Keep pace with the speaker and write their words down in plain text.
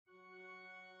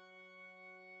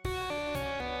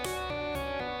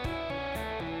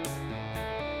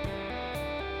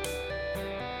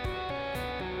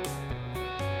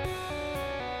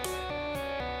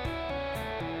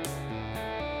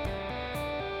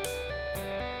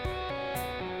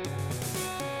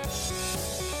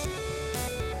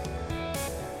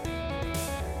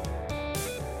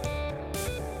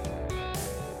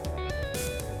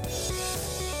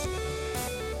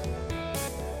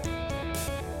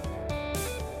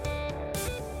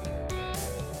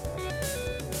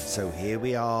So here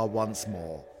we are once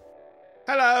more.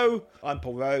 Hello, I'm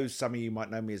Paul Rose. Some of you might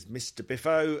know me as Mr.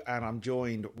 Biffo, and I'm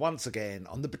joined once again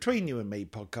on the Between You and Me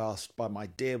podcast by my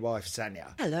dear wife,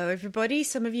 Sanya. Hello, everybody.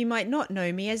 Some of you might not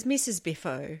know me as Mrs.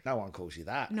 Biffo. No one calls you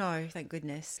that. No, thank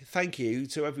goodness. Thank you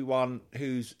to everyone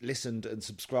who's listened and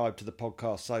subscribed to the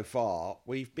podcast so far.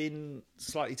 We've been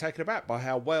slightly taken aback by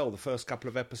how well the first couple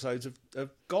of episodes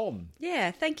have gone.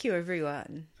 Yeah, thank you,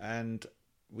 everyone. And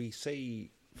we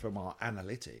see from our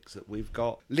analytics that we've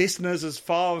got listeners as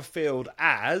far afield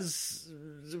as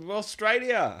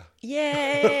Australia.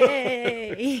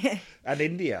 Yay! And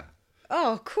India.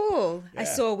 Oh, cool. Yeah. I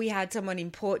saw we had someone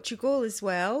in Portugal as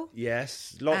well.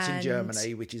 Yes, lots in And-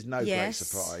 Germany, which is no yes. great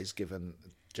surprise given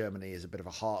Germany is a bit of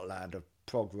a heartland of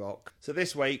prog rock. So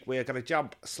this week we're going to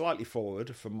jump slightly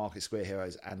forward from Market Square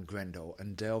Heroes and Grendel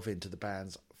and delve into the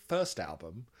band's first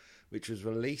album, which was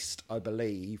released, I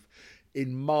believe,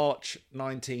 in March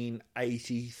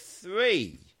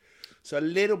 1983. So a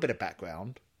little bit of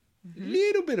background.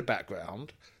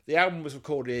 The album was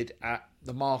recorded at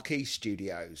the Marquee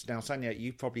Studios. Now, Sanya,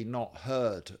 you've probably not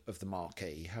heard of the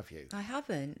Marquee, have you? I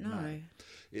haven't, no.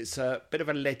 It's a bit of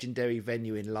a legendary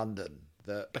venue in London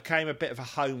that became a bit of a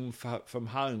home from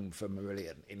home for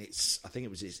Marillion in its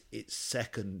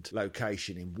second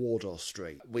location in Wardour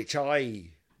Street, which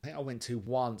I think I went to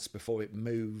once before it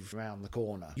moved around the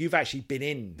corner. You've actually been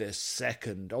in the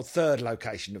second or third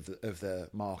location of the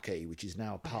Marquee, which is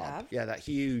now a pub. have? Yeah, that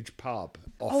huge pub.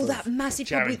 Oh, that massive pub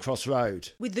Charing with- Cross Road.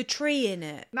 With the tree in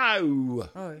it. No.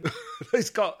 Oh.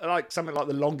 It's got like something like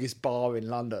the longest bar in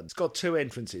London. It's got two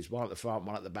entrances, one at the front,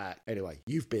 one at the back. Anyway,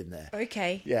 you've been there.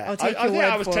 Okay. Yeah, I'll take your think word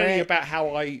I was for telling it. you about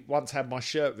how I once had my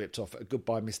shirt ripped off at a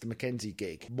Goodbye Mr. Mackenzie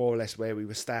gig, more or less where we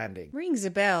were standing. Rings a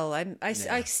bell. I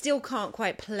still can't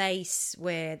quite place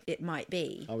where it might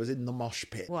be. I was in the mosh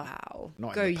pit. Wow.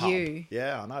 Not Go in the pub. you.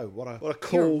 Yeah, I know. What a You're a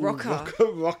cool rocker.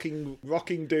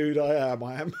 rocking dude I am.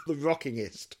 I am the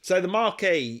rockingest. So the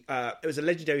Marquee, it was a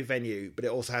legendary venue, but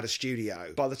it also had a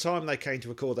studio. By the time they came to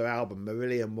record their album,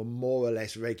 Marillion were more or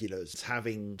less regulars,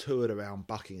 having toured around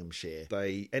Buckinghamshire.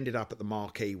 They ended up at the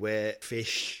Marquee where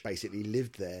Fish basically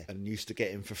lived there and used to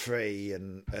get in for free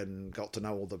and got to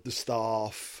know all the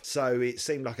staff. So it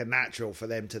seemed like a natural for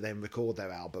them to then record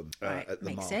their album Right, at the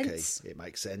makes Marquee. sense. It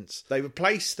makes sense. They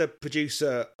replaced the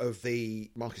producer of the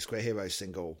Market Square Heroes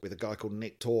single with a guy called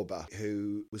Nick Torber,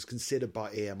 who was considered by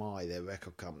EMI, their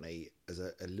record company, as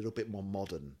a little bit more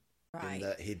modern. Right. In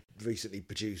that he'd recently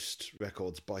produced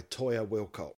records by Toyah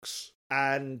Willcox.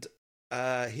 And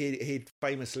he'd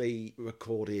famously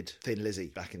recorded Thin Lizzy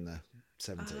back in the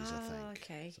 70s, I think.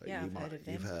 Okay. So Yeah, I've heard of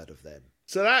them. You've heard of them.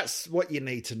 So that's what you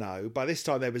need to know. By this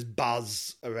time, there was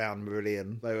buzz around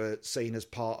Marillion. They were seen as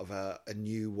part of a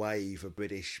new wave of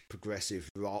British progressive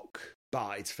rock.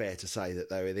 But it's fair to say that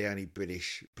they were the only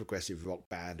British progressive rock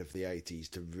band of the 80s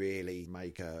to really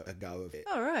make a go of it.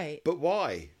 All right. But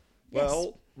why? Yes,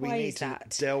 Well, we why need is to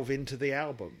that? delve into the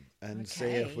album and see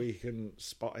if Okay. we can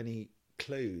spot any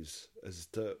clues as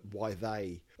to why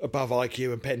they, above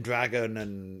IQ and Pendragon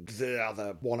and the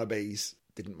other wannabes,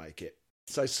 didn't make it.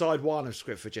 So side one of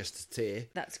Script for Jester's Tear,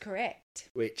 That's correct.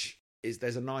 which is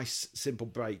there's a nice simple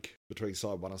break between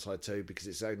side one and side two because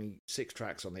it's only 6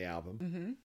 tracks on the album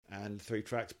Mm-hmm. and 3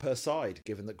 tracks per side,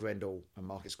 given that Grendel and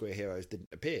Market Square Heroes didn't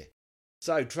appear.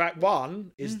 So track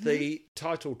 1 is the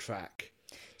title track.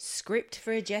 Script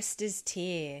for a Jester's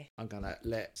Tear. I'm going to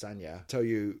let Sanya tell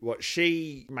you what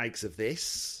she makes of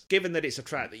this, given that it's a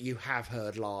track that you have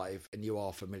heard live and you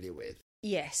are familiar with.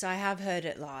 Yes, I have heard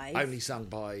it live. Only sung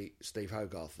by Steve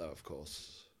Hogarth, though, of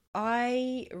course.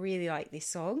 I really like this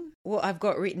song. What I've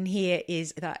got written here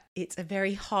is that it's a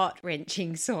very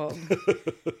heart-wrenching song.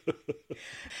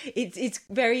 It's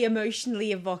very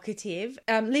emotionally evocative.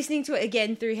 Listening to it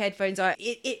again through headphones,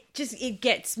 it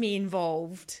gets me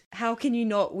involved. How can you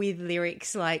not with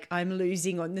lyrics like "I'm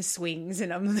losing on the swings"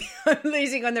 and I'm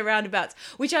losing on the roundabouts,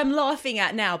 which I'm laughing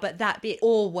at now, but that bit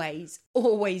always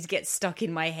gets stuck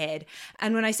in my head.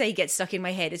 And when I say gets stuck in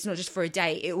my head, it's not just for a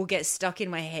day. It will get stuck in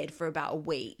my head for about a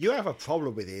week. You have a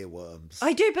problem with earworms.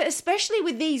 I do, but especially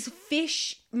with these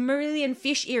Marillion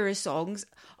Fish era songs,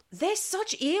 they're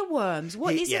such earworms.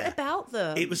 What is it about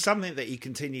them? It was something that he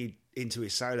continued into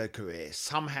his solo career.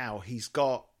 Somehow he's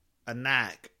got a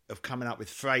knack of coming up with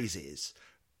phrases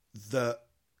that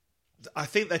I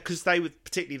think that because they were,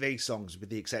 particularly these songs, with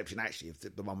the exception actually of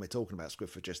the one we're talking about,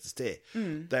 Script for Jester's Tear,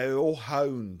 they were all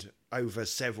honed over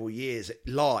several years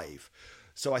live.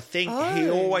 So I think he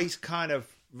always kind of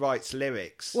writes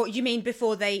lyrics. What you mean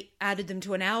before they added them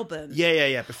to an album?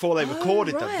 Yeah. Before they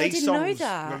recorded them. right, I These didn't know songs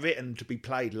that. were written to be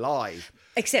played live.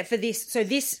 Except for this. So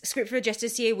this Script for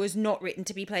Justice here was not written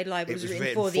to be played live. It was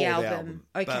written for the album.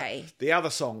 Okay. But the other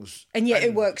songs... And yet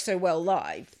it works so well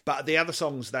live. But the other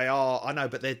songs, they are... I know,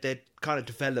 but they're kind of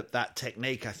developed that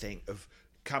technique, I think, of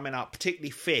coming up, particularly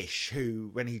Fish, who,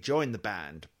 when he joined the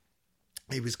band,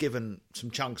 he was given some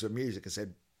chunks of music and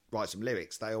said, write some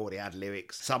lyrics. They already had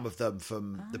lyrics, some of them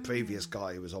from the previous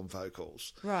guy who was on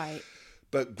vocals. Right.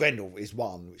 But Grendel is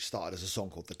one which started as a song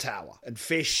called The Tower. And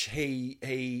Fish,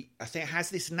 he I think has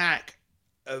this knack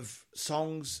of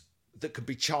songs that could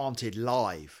be chanted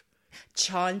live.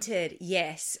 Chanted,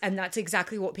 yes. And that's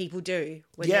exactly what people do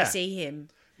when they see him.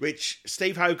 Which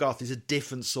Steve Hogarth is a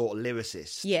different sort of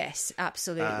lyricist. Yes,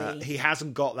 absolutely. He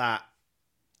hasn't got that,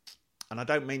 and I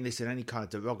don't mean this in any kind of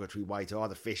derogatory way to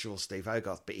either Fish or Steve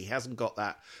Hogarth, but he hasn't got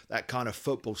that kind of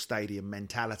football stadium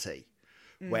mentality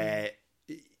where,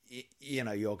 you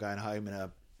know, you're going home in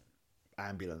a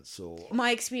ambulance or...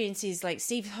 My experience is like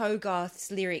Steve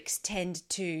Hogarth's lyrics tend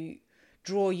to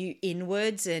draw you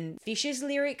inwards, and Fish's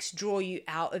lyrics draw you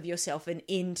out of yourself and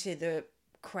into the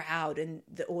crowd and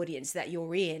the audience that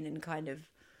you're in, and kind of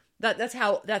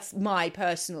that's my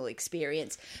personal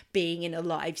experience being in a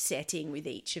live setting with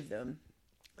each of them.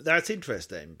 That's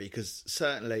interesting, because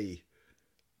certainly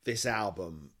this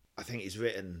album, I think, is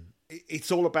written...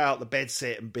 It's all about the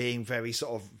bedsit and being very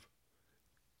sort of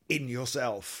in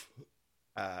yourself.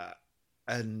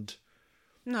 And...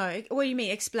 No, what do you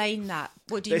mean? Explain that.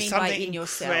 What do you mean by in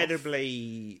yourself? There's something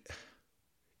incredibly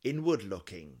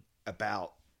inward-looking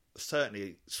about,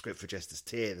 certainly, Script for Justice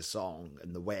Tear, the song,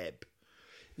 and The Web.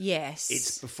 Yes.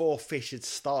 It's before Fish had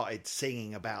started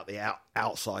singing about the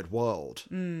outside world,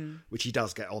 which he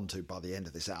does get onto by the end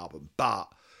of this album.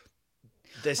 But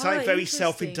there's something very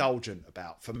self-indulgent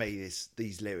about, for me,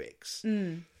 these lyrics.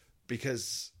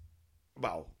 Because,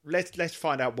 well, let's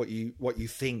find out what you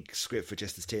think Script for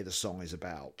Justice Tear, the song, is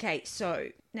about. Okay, so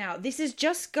now this is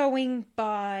just going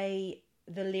by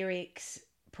the lyrics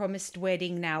Promised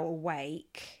Wedding, Now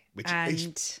Awake. Which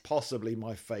is possibly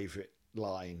my favourite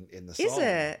line in the song. Is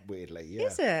it? Weirdly, yeah.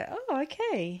 Is it? Oh,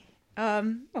 okay.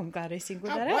 I'm glad I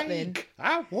singled that out then.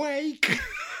 Awake!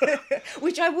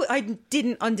 Which I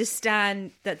didn't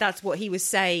understand that's what he was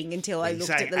saying until I looked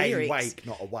at the lyrics. Awake,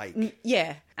 not awake.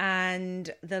 Yeah.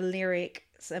 And the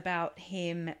lyrics about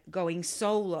him going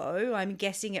solo, I'm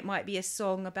guessing it might be a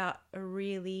song about a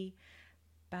really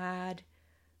bad,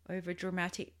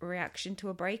 overdramatic reaction to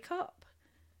a breakup.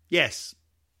 Yes.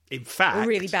 In fact... A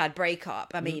really bad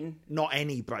breakup. I mean... Not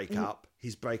any breakup.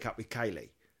 His breakup with Kaylee.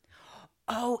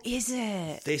 Oh, is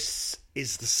it? This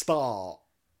is the start,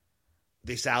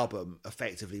 this album,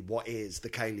 effectively, what is the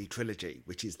Kaylee trilogy,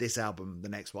 which is this album, the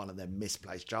next one, and then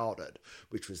Misplaced Childhood,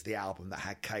 which was the album that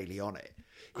had Kaylee on it.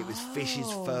 It was Fish's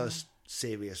first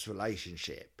serious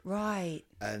relationship. Right.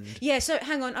 And yeah, so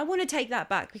hang on. I want to take that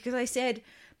back, because I said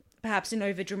perhaps an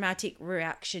overdramatic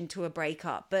reaction to a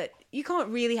breakup, but you can't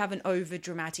really have an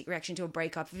overdramatic reaction to a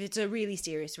breakup if it's a really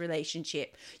serious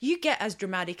relationship. You get as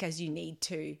dramatic as you need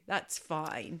to. That's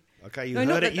fine. Okay, you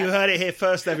heard it. You heard it here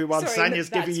first, everyone. Sorry,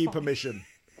 Sanya's giving you fine. permission.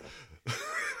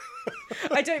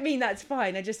 I don't mean that's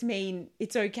fine. I just mean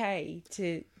it's okay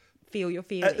to feel your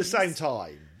feelings. At the same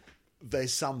time,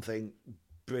 there's something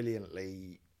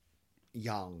brilliantly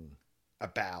young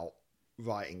about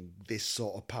writing this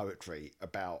sort of poetry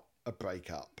about a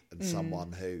breakup and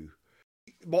someone who...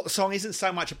 What the song isn't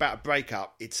so much about a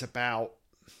breakup, it's about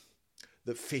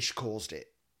that Fish caused it.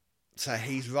 So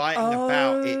he's writing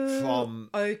about it from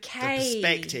the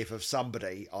perspective of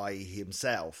somebody, i.e.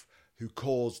 himself, who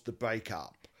caused the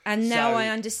breakup. And now I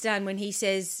understand when he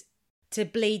says to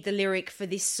bleed the lyric for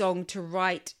this song, to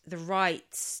write the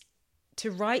rights,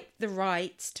 to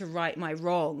right my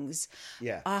wrongs.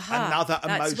 Yeah. Aha, another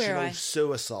that's emotional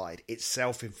suicide. It's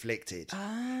self-inflicted.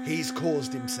 He's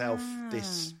caused himself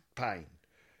this pain.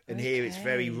 And here it's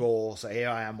very raw. So here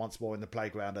I am once more in the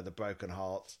playground of the broken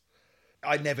hearts.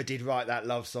 I never did write that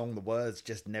love song. The words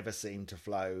just never seemed to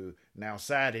flow. Now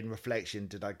sad in reflection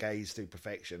did I gaze through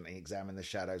perfection and examine the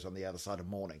shadows on the other side of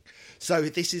morning. So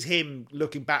this is him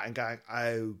looking back and going,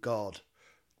 oh God,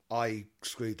 I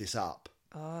screwed this up.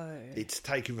 Oh. It's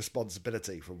taking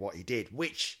responsibility for what he did,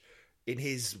 which in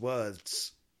his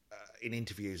words, in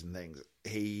interviews and things,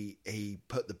 he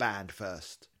put the band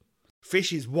first.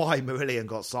 Fish is why Marillion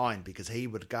got signed, because he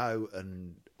would go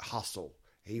and hustle.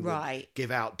 He would give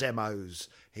out demos.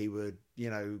 He would,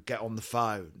 get on the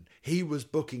phone. He was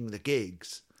booking the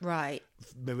gigs. Right.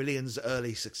 Marillion's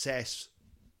early success,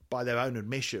 by their own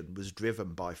admission, was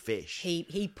driven by Fish.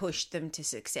 He pushed them to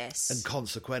success. And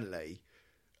consequently,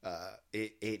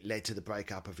 it led to the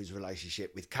breakup of his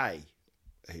relationship with Kay,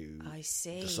 who I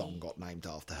see. the song got named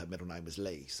after. Her middle name was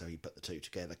Lee, so he put the two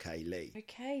together, Kay Lee.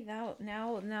 Okay, now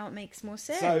it makes more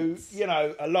sense. So, you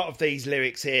know, a lot of these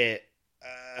lyrics here,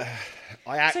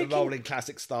 I act the role in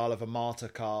classic style of a martyr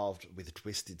carved with a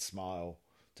twisted smile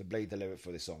to bleed the lyric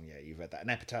for this song. Yeah, you've read that. An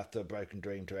epitaph to a broken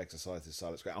dream to exercise the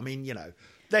silence. I mean, you know,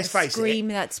 let's face it. Scream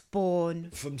that's born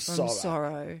from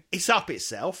sorrow. It's up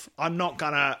itself. I'm not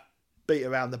going to beat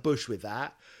around the bush with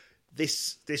that.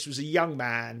 This was a young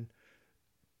man,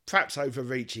 perhaps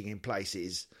overreaching in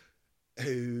places,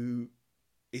 who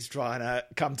is trying to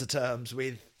come to terms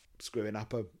with screwing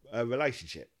up a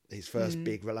relationship. His first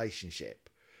big relationship.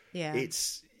 Yeah.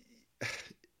 It's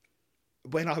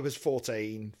when I was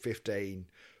 14, 15,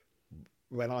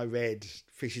 when I read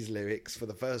Fish's lyrics for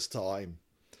the first time,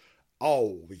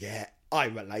 oh yeah, I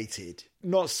related.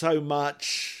 Not so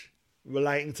much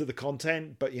relating to the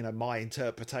content, but you know, my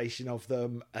interpretation of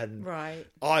them, and right.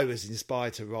 I was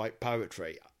inspired to write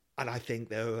poetry. And I think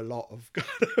there are a lot of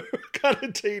kind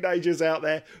of teenagers out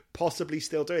there possibly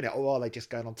still doing it, or are they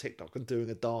just going on TikTok and doing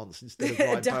a dance instead of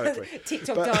writing poetry?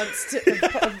 TikTok dance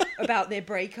about their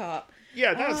breakup.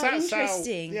 Yeah, that's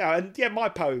interesting. My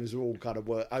poems are all kind of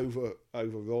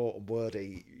overwrought and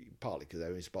wordy, partly because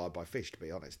they're inspired by Fish, to be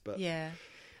honest. But yeah,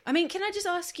 I mean, can I just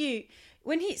ask you,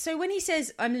 when he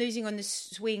says I'm losing on the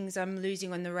swings, I'm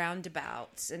losing on the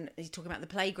roundabouts, and he's talking about the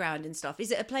playground and stuff, is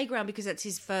it a playground because that's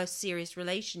his first serious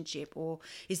relationship, or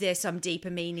is there some deeper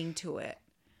meaning to it?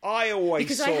 I always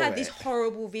because I had this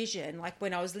horrible vision, like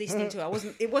when I was listening to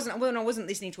it. It wasn't when I wasn't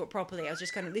listening to it properly. I was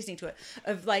just kind of listening to it,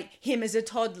 of like him as a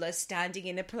toddler standing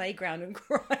in a playground and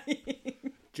crying.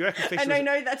 Do you reckon Fish I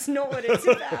know that's not what it's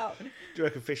about. Do you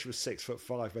reckon Fish was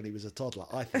 6'5" when he was a toddler?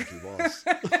 I think he was.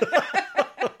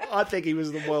 I think he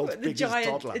was the world's biggest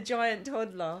toddler. The giant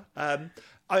toddler. I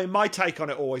mean, my take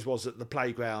on it always was that the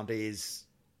playground is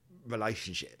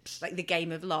relationships, like the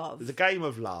game of love. The game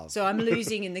of love. So I'm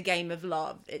losing in the game of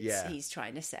love. Yeah. He's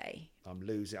trying to say. I'm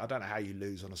losing. I don't know how you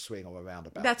lose on a swing or a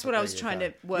roundabout. That's what I was trying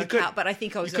to work out, but I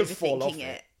think I was overthinking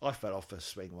it. I fell off a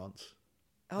swing once.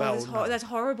 Oh, that's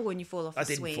horrible when you fall off a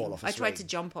swing. I didn't fall off a swing. I tried to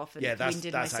jump off and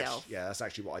winded myself. That's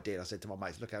actually what I did. I said to my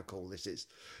mates, look how cool this is,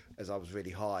 as I was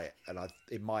really high. And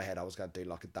in my head, I was going to do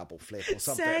like a double flip or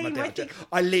something. Same,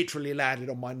 I literally landed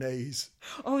on my knees.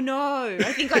 Oh, no.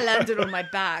 I think I landed on my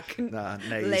back. Nah,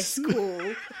 knees. Less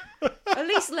cool. At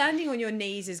least landing on your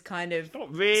knees is kind of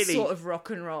not really sort of rock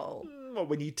and roll. Well,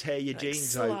 when you tear your jeans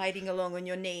sliding along on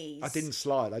your knees. I didn't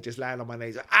slide. I just landed on my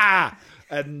knees.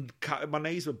 And my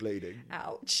knees were bleeding.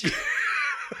 Ouch.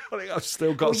 I think I've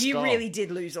still got a scar. You really did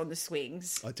lose on the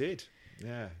swings. I did.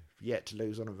 Yeah. Yet to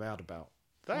lose on a roundabout.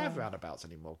 They don't have roundabouts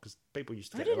anymore because people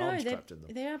used to get their arms trapped in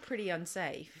them. They are pretty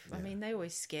unsafe. Yeah. I mean, they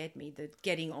always scared me. The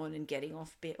getting on and getting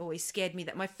off bit always scared me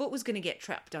that my foot was going to get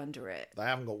trapped under it. They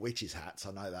haven't got witches' hats.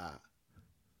 I know that.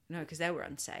 No, because they were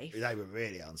unsafe. They were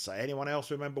really unsafe. Anyone else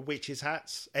remember witches'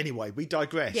 hats? Anyway, we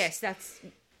digress. Yes, that's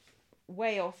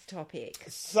way off topic.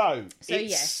 So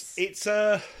yes. It's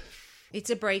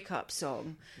a breakup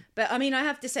song. But I mean, I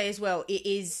have to say as well,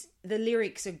 the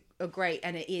lyrics are great,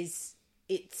 and it's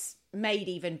made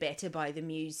even better by the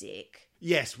music.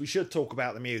 Yes, we should talk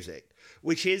about the music,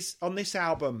 which is on this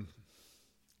album.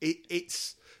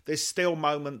 There's still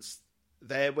moments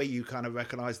there where you kind of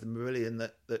recognise the Marillion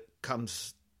that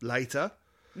comes later,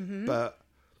 but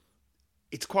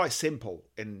it's quite simple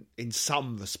in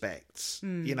some respects.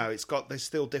 You know, there's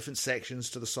still different sections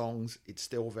to the songs. It's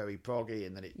still very proggy,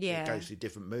 and then it goes through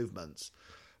different movements,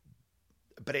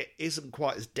 but it isn't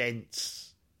quite as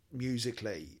dense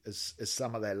musically as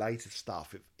some of their later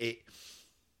stuff. It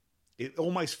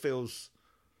almost feels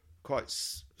quite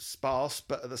sparse,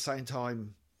 but at the same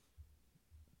time,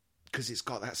 because it's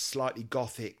got that slightly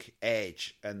gothic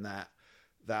edge and that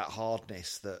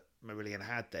hardness that Marillion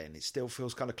had then, it still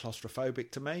feels kind of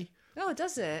claustrophobic to me. Oh,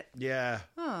 does it? Yeah.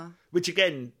 Oh. Which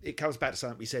again, it comes back to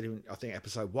something we said in, I think,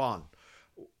 episode 1,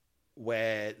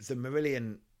 where the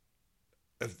Marillion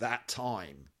of that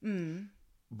time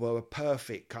were a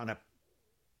perfect kind of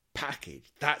package.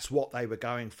 That's what they were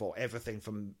going for. Everything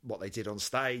from what they did on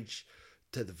stage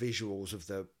to the visuals of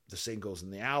the singles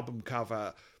and the album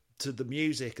cover to the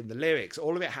music and the lyrics.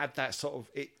 All of it had that sort of...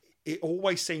 It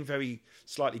always seemed very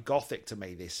slightly gothic to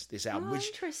me, this album,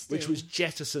 which was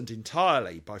jettisoned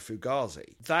entirely by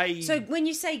Fugazi. So when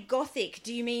you say gothic,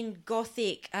 do you mean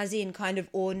gothic as in kind of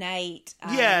ornate?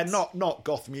 Yeah, not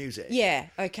goth music. Yeah,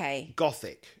 okay.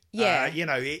 Gothic. Yeah.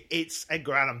 It's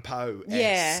Edgar Allan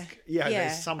Poe-esque. Yeah.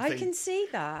 There's something... I can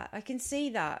see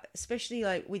that, especially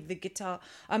like with the guitar.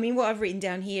 I mean, what I've written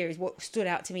down here is what stood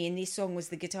out to me in this song was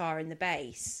the guitar and the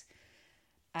bass.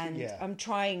 and Yeah. I'm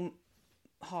trying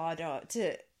harder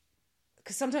to,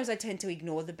 because sometimes I tend to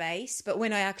ignore the bass, but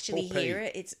when I actually Poor hear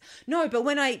Pete. it, but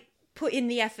when I put in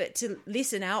the effort to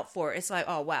listen out for it, it's like,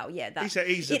 oh wow, yeah, that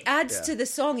it adds to the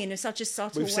song in such a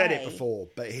subtle way. We've said it before,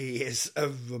 but he is a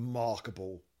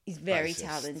remarkable. He's very bassist.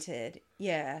 talented.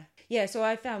 Yeah. Yeah, so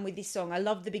I found with this song, I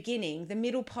love the beginning. The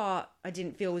middle part I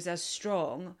didn't feel was as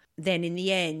strong. Then in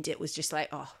the end, it was just like,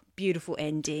 oh, beautiful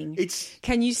ending.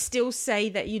 Can you still say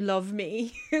that you love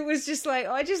me? It was just like,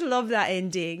 I just love that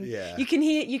ending. Yeah. You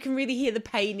can really hear the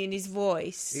pain in his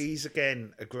voice. He's,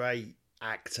 again, a great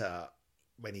actor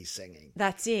when he's singing.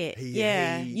 That's it.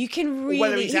 You can really...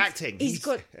 Whether he's acting. He's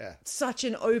got such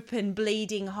an open,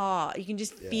 bleeding heart. You can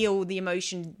just feel the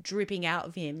emotion dripping out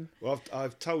of him. Well,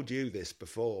 I've told you this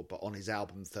before, but on his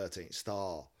album 13th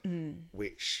Star,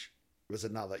 which was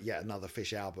yet another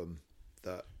Fish album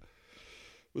that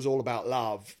was all about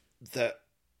love, that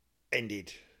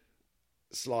ended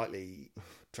slightly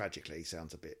tragically.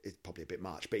 It's probably a bit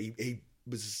much, but he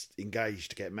was engaged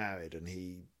to get married, and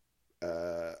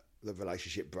the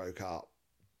relationship broke up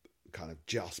kind of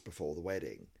just before the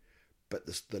wedding, but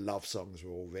the love songs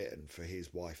were all written for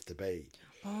his wife to be.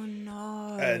 Oh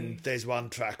no. And there's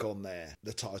one track on there,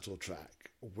 the title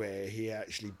track, where he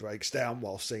actually breaks down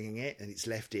while singing it, and they've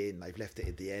left it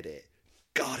in the edit.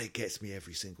 God, it gets me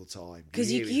every single time.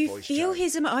 Because you feel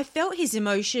I felt his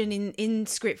emotion in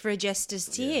Script for a Jester's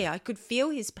Tear. I could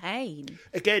feel his pain.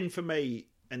 Again, for me,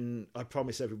 and I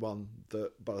promise everyone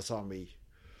that by the time we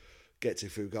get to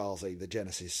Fugazi, the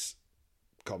Genesis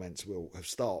comments will have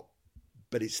stopped,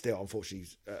 but it's still unfortunately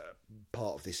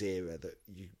part of this era that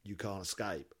you can't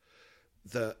escape.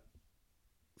 That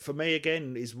for me,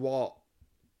 again, is what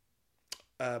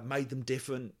made them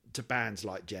different to bands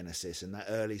like Genesis, and that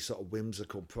early sort of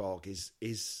whimsical prog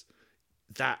is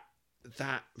that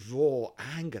raw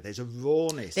anger. There's a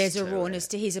rawness. There's a rawness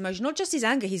to his emotion, not just his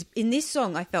anger. In this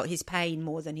song, I felt his pain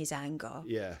more than his anger.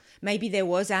 Yeah, maybe there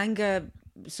was anger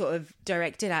sort of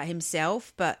directed at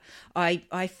himself, but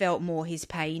I felt more his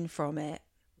pain from it,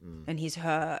 and his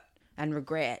hurt and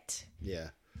regret.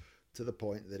 Yeah, to the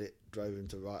point that it drove him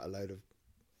to write a load of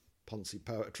poncy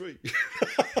poetry.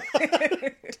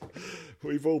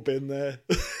 We've all been there.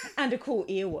 And a cool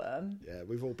earworm. Yeah,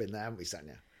 we've all been there, haven't we,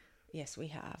 Sanya? Yes, we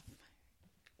have.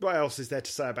 What else is there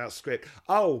to say about Script?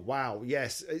 Oh, wow,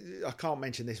 yes. I can't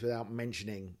mention this without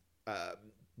mentioning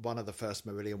one of the first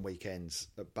Marillion weekends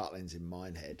at Butlins in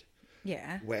Minehead.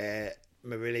 Yeah. Where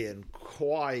Marillion,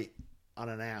 quite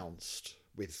unannounced,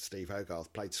 with Steve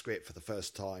Hogarth, played Script for the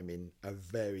first time in a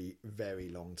very, very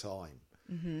long time.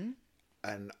 Mm-hmm.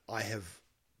 And I have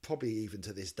probably even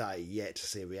to this day yet to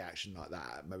see a reaction like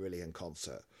that at a Marillion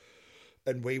concert.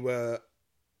 And we were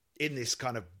in this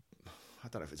kind of, I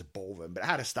don't know if it's a ballroom, but it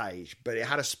had a stage, but it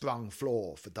had a sprung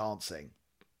floor for dancing.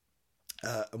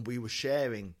 And we were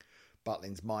sharing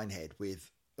Butlins Minehead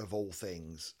with, of all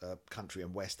things, a country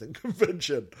and western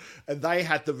convention. And they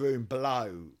had the room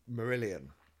below Marillion.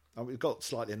 And it got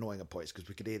slightly annoying at points because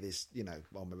we could hear this,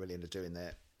 while Marillion are doing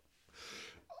their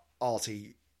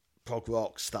arty prog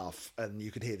rock stuff, and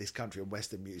you could hear this country and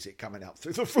western music coming up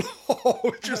through the floor,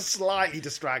 which is slightly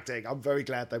distracting. I'm very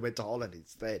glad they went to Holland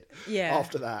instead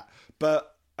after that.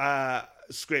 But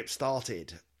Script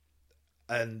started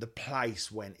and the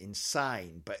place went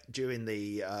insane. But during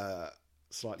the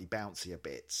slightly bouncier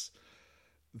bits,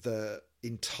 the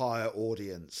entire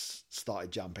audience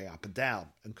started jumping up and down.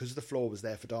 And because the floor was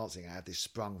there for dancing, I had this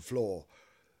sprung floor.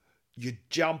 You'd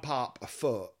jump up a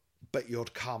foot, but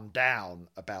you'd come down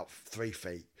about 3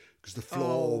 feet because the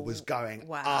floor was going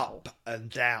up and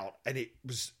down, and it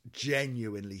was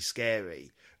genuinely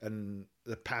scary. And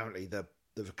apparently the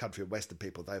country and western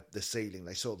people,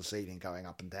 they saw the ceiling going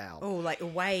up and down. Oh, like a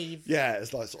wave. Yeah,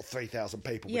 it's like sort of 3,000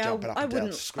 people were jumping up and down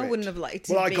to Script. I wouldn't have liked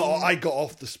to. Well, I got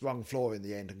off the sprung floor in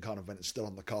the end and kind of went still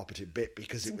on the carpeted bit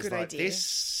because it was like idea.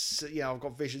 This. I've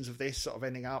got visions of this sort of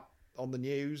ending up on the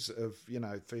news of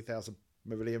 3,000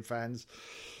 Marillion fans.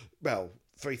 Well,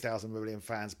 3,000 Marillion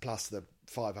fans plus the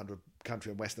 500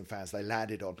 country and western fans they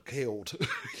landed on killed.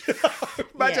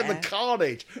 Imagine the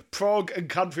carnage. Prog and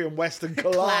country and western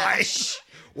collide.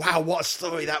 Wow, what a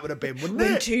story that would have been, wouldn't it?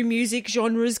 When two music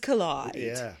genres collide.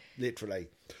 Yeah, literally.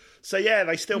 So yeah,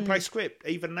 they still play Script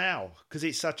even now because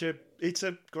it's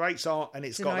a great song, and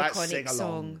it's got that sing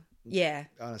along. Yeah,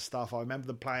 kind of stuff. I remember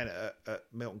them playing it at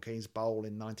Milton Keynes Bowl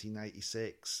in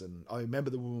 1986, and I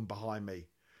remember the woman behind me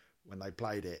when they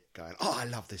played it going, "Oh, I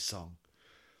love this song."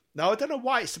 Now I don't know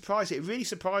why it really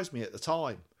surprised me at the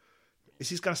time.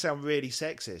 This is going to sound really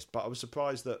sexist, but I was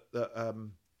surprised that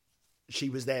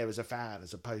she was there as a fan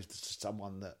as opposed to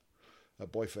someone that her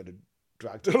boyfriend had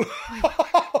dragged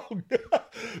along.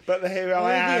 But here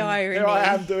I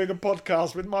am doing a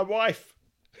podcast with my wife.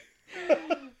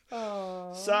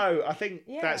 Oh. So I think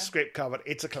that script covered.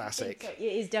 It's a classic. It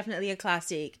is definitely a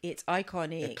classic. It's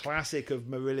iconic. A classic of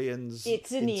Marillion's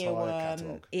It's an entire earworm.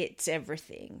 catalogue. It's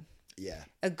everything. Yeah.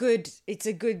 It's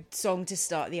a good song to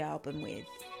start the album with.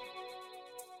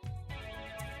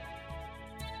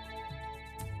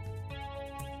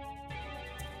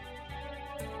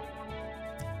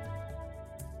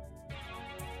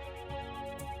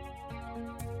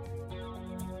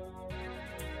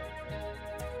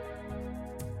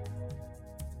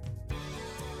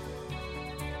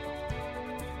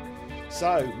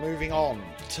 So moving on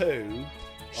to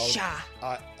Sha.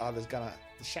 I was gonna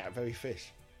shout very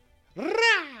fish. Rah!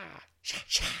 Sha,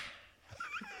 sha.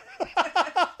 Ow,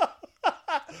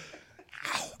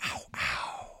 ow,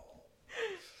 ow.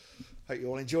 Hope you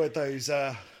all enjoyed those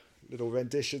little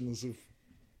renditions of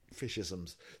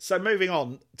fishisms. So moving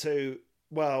on to,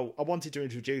 well, I wanted to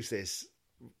introduce this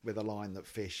with a line that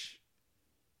Fish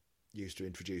used to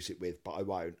introduce it with, but I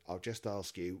won't. I'll just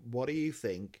ask you, what do you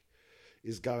think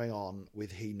is going on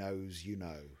with He Knows You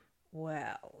Know?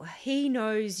 Well, he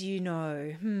knows you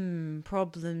know.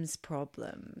 Problems.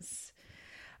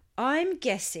 I'm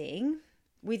guessing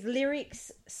with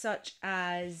lyrics such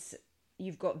as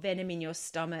you've got venom in your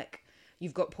stomach,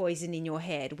 you've got poison in your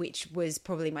head, which was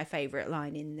probably my favourite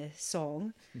line in the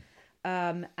song,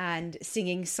 and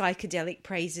singing psychedelic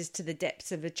praises to the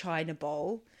depths of a china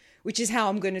bowl, which is how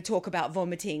I'm going to talk about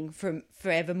vomiting from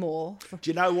forevermore.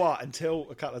 Do you know what? Until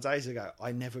a couple of days ago,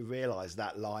 I never realised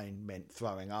that line meant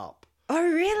throwing up. Oh,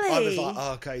 really? I was like,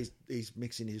 oh, okay, he's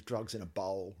mixing his drugs in a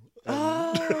bowl.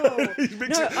 Oh.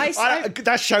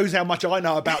 That shows how much I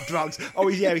know about drugs. Oh,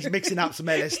 he's mixing up some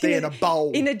LSD in a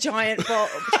bowl. In a giant bowl,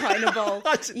 china bowl.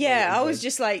 I was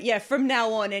just like, from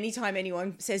now on, anytime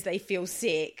anyone says they feel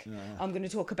sick, I'm going to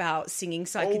talk about singing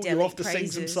psychedelic you're off to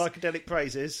praises. sing some psychedelic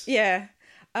praises. Yeah.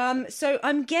 So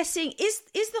I'm guessing, is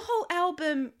the whole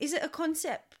album, is it a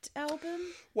concept album?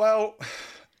 Well,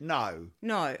 no.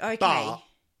 No, okay. But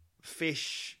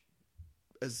Fish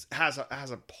has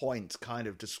a point kind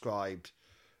of described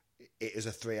it as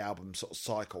a 3-album sort of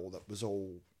cycle that was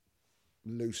all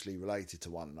loosely related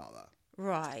to one another.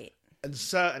 Right. And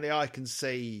certainly I can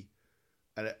see,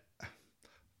 and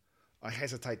I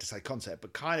hesitate to say concept,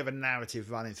 but kind of a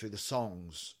narrative running through the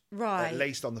songs. Right. At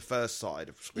least on the first side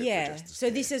of script. Yeah.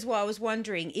 So this is what I was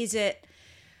wondering. Is it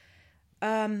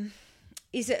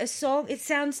a song? It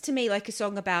sounds to me like a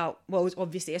song about, well, it's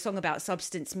obviously a song about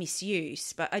substance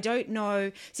misuse, but I don't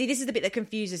know. See, this is the bit that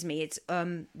confuses me. It's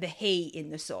the he in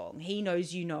the song. He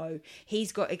knows you know.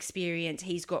 He's got experience.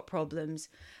 He's got problems.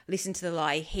 Listen to the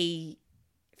lie. He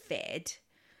fed.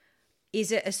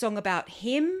 Is it a song about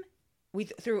him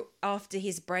after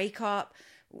his breakup,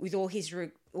 with all his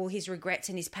regrets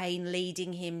and his pain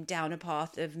leading him down a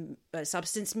path of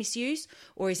substance misuse,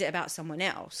 or is it about someone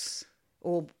else?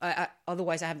 Or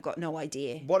otherwise, I have got no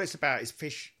idea. What it's about is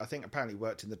Fish, I think, apparently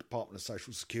worked in the Department of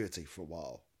Social Security for a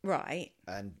while. Right.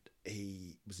 And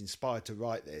he was inspired to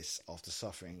write this after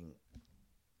suffering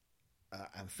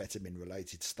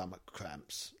amphetamine-related stomach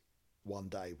cramps one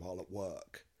day while at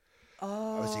work.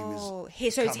 Oh,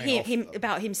 so it's him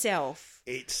about himself.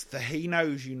 It's the He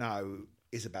Knows You Know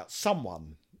is about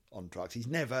someone on drugs. He's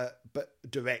never but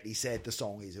directly said the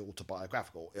song is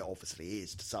autobiographical. It obviously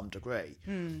is to some degree.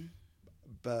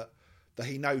 But the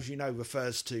He Knows You Know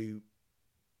refers to,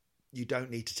 you don't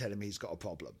need to tell him he's got a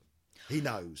problem. He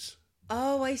knows.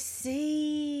 Oh, I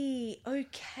see.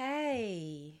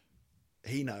 Okay.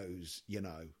 He knows, you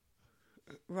know.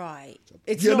 Right.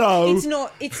 It's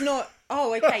not.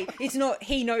 Oh, okay. It's not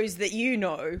he knows that you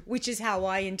know, which is how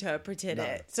I interpreted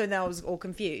it. So now I was all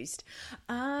confused.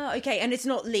 Ah, okay. And it's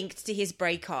not linked to his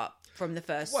breakup from the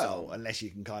first song. Well, unless you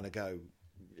can kind of go,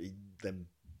 he then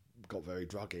got very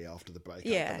druggy after the breakup.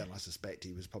 Yeah. But then I suspect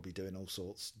he was probably doing all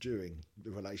sorts during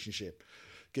the relationship,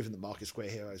 given that Market Square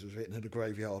Heroes was written in a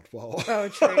graveyard while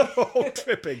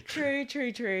tripping. True.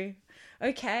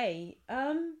 Okay.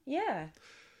 Yeah.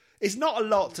 It's not a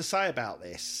lot to say about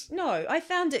this. No, I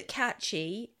found it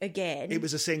catchy again. It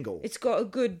was a single. It's got a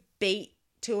good beat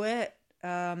to it.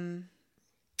 I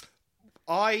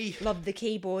love the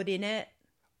keyboard in it.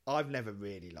 I've never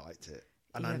really liked it.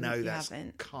 And I know that's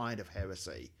kind of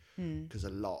heresy because a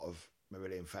lot of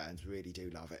Marillion fans really do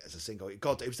love it as a single. It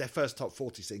was their first top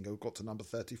 40 single, got to number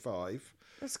 35.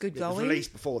 That's good going. It was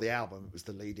released before the album. It was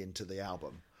the lead into the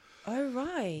album. Oh,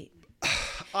 right.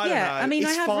 I don't know. I mean,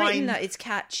 it's I have fine. written that it's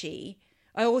catchy.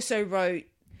 I also wrote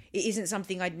it isn't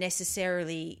something I'd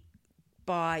necessarily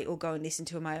buy or go and listen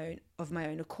to of my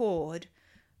own accord,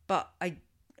 but I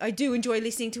I do enjoy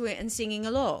listening to it and singing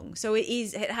along. So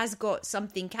it has got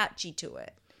something catchy to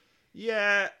it.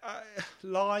 Yeah,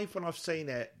 live when I've seen,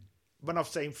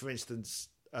 for instance,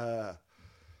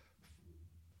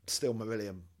 Still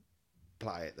Marillion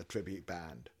play it, the tribute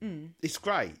band. It's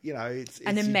great, it's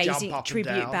An you jump amazing up and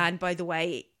tribute down. band, by the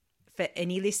way. For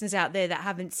any listeners out there that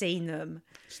haven't seen them,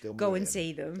 Still go and Marillion.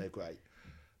 see them. They're great.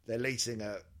 Their lead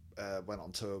singer went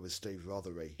on tour with Steve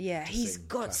Rothery. Yeah, to he's sing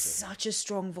got classic. such a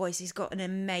strong voice. He's got an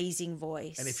amazing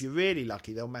voice. And if you're really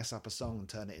lucky, they'll mess up a song and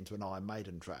turn it into an Iron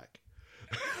Maiden track.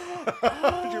 Do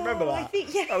you remember that? I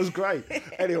think, yeah. That was great.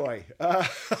 Anyway,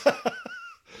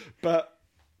 but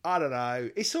I don't know.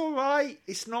 It's all right.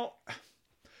 It's not...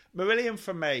 Marillion,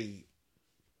 for me,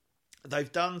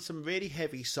 they've done some really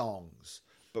heavy songs,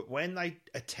 but when they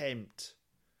attempt...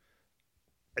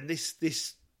 And this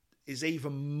is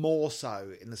even more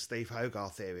so in the Steve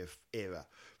Hogarth era.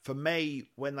 For me,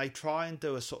 when they try and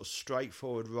do a sort of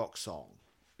straightforward rock song,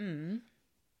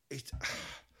 it...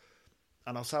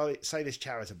 And I'll say this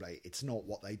charitably, it's not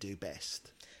what they do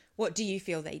best. What do you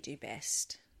feel they do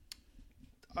best?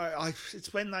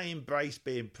 It's when they embrace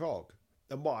being prog.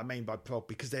 And what I mean by prog,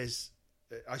 because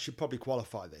I should probably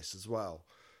qualify this as well.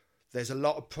 There's a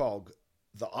lot of prog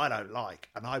that I don't like.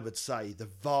 And I would say the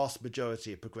vast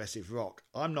majority of progressive rock,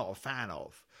 I'm not a fan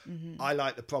of. Mm-hmm. I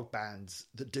like the prog bands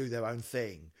that do their own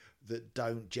thing, that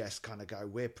don't just kind of go,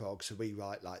 we're prog, so we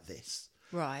write like this.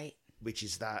 Right. Which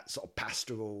is that sort of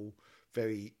pastoral,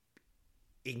 very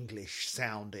English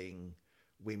sounding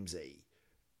whimsy.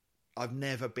 I've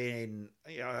never been,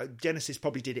 Genesis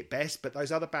probably did it best, but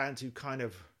those other bands who kind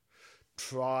of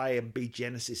try and be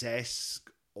Genesis-esque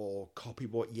or copy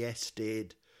what Yes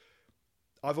did,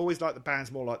 I've always liked the bands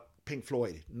more like Pink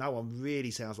Floyd. No one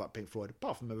really sounds like Pink Floyd,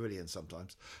 apart from Marillion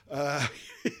sometimes.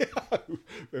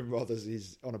 When Rothers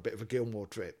is on a bit of a Gilmore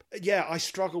trip. Yeah, I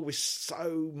struggle with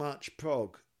so much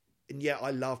prog. And yet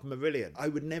I love Marillion. I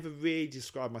would never really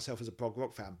describe myself as a prog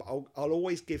rock fan, but I'll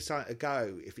always give something a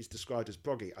go if it's described as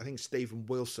proggy. I think Stephen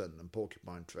Wilson and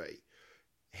Porcupine Tree,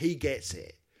 he gets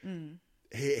it.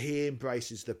 He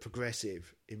embraces the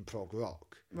progressive in prog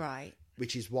rock. Right.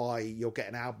 Which is why you'll get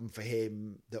an album for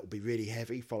him that will be really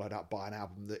heavy, followed up by an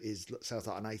album that sounds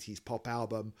like an 80s pop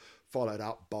album, followed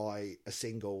up by a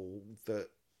single that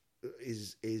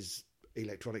is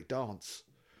electronic dance.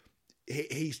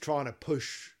 He's trying to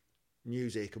push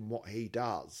music and what he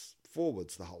does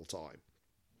forwards the whole time.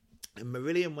 And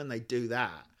Marillion, when they do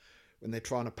that, when they're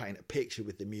trying to paint a picture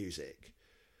with the music,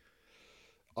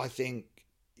 I think,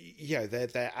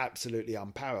 they're absolutely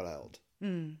unparalleled.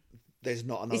 There's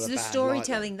not another It's the band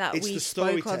storytelling like that we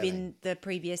spoke of in the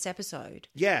previous episode.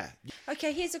 Yeah.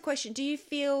 Okay, here's a question. Do you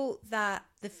feel that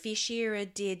the Fish era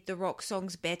did the rock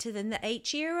songs better than the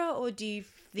H era, or do you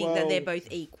think that they're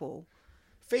both equal?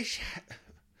 Fish,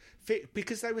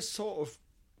 because they were sort of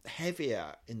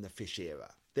heavier in the Fish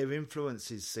era, their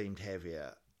influences seemed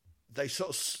heavier. They sort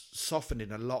of softened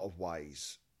in a lot of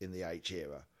ways in the H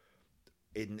era,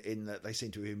 in that they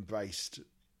seem to have embraced,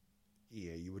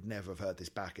 you would never have heard this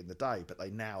back in the day, but they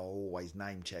now are always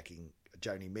name-checking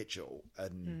Joni Mitchell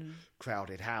and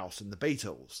Crowded House and the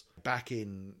Beatles. Back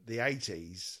in the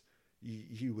 80s,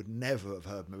 you would never have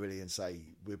heard Marillion say,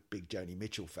 we're big Joni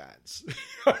Mitchell fans.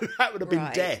 That would have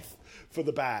been death for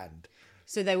the band.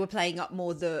 So they were playing up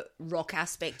more the rock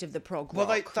aspect of the prog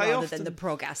rock rather than the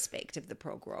prog aspect of the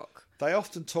prog rock. They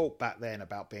often talk back then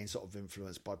about being sort of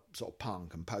influenced by sort of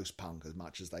punk and post-punk as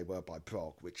much as they were by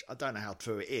prog, which I don't know how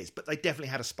true it is, but they definitely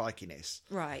had a spikiness.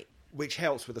 Right. Which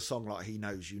helps with a song like He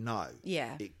Knows You Know.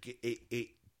 Yeah. It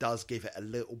does give it a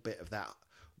little bit of that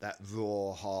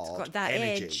raw, hard it's got that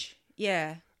energy. edge.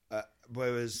 Yeah.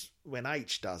 Whereas when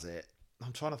H does it,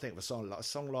 I'm trying to think of a song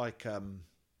like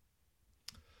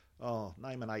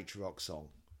name an H rock song.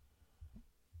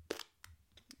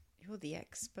 You're the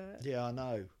expert. Yeah, I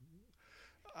know.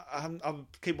 I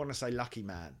keep wanting to say Lucky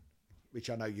Man, which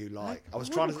I know you like. I was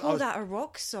trying to call that a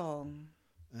rock song.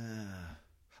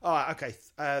 All right, okay.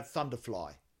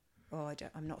 Thunderfly. Oh,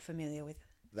 I'm not familiar with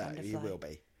that. Thunderfly. You will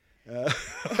be.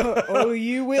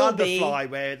 You will be. Thunderfly,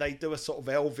 where they do a sort of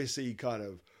Elvis-y kind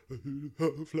of.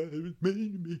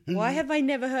 Why have I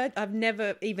never heard? I've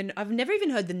never even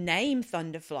heard the name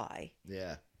Thunderfly.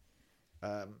 Yeah.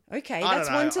 Okay, that's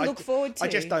one to look forward to. I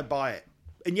just don't buy it.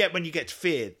 And yet, when you get to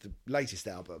Fear, the latest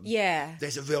album,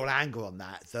 there's a real anger on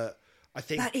that I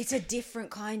think. But it's a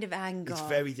different kind of anger. It's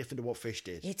very different to what Fish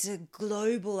did. It's a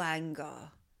global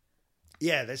anger.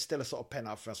 Yeah, there's still a sort of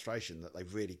pent-up frustration that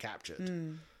they've really captured.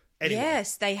 Anyway.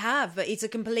 Yes, they have, but it's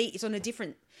on a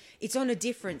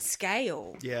different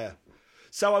scale. Yeah.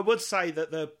 So I would say that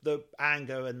the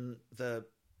anger and the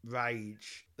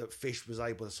rage that Fish was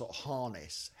able to sort of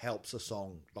harness helps a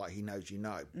song like He Knows You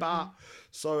Know. But,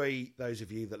 sorry, those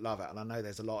of you that love it, and I know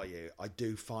there's a lot of you, I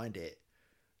do find it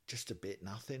just a bit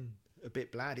nothing, a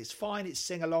bit bland. It's fine, it's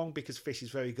sing-along, because Fish is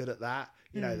very good at that.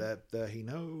 You know, the he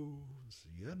knows,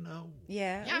 you know.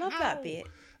 Yeah, I love that bit.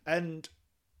 And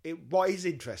what is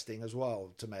interesting as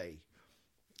well to me,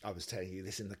 I was telling you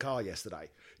this in the car yesterday,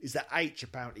 is that H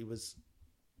apparently was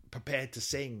prepared to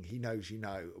sing He Knows You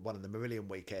Know at one of the Marillion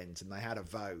weekends, and they had a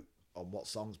vote on what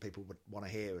songs people would want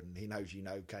to hear, and He Knows You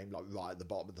Know came like right at the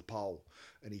bottom of the poll,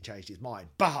 and he changed his mind.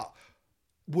 But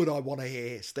would I want to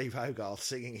hear Steve Hogarth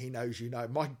singing He Knows You Know?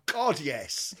 My God,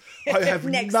 yes. I have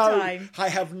time. I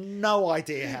have no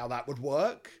idea how that would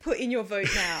work. Put in your vote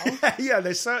now. Yeah,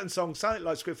 there's certain songs, something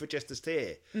like Script for Jester's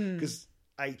Tear, because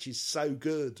H is so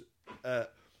good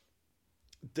at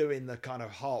doing the kind of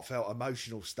heartfelt,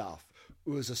 emotional stuff.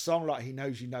 Was a song like He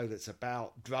Knows You Know that's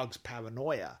about drugs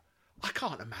paranoia. I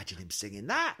can't imagine him singing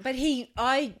that. But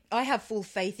I have full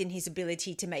faith in his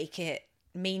ability to make it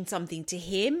mean something to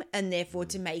him, and therefore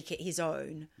to make it his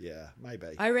own. Yeah, maybe.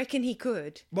 I reckon he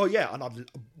could. Well, yeah, and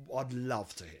I'd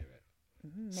love to hear it.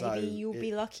 Maybe you'll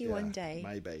be lucky one day.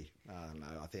 Maybe.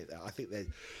 No, I think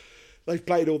they've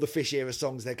played all the Fish era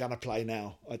songs they're going to play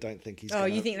now. I don't think he's.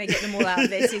 You think they get them all out of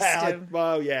their system?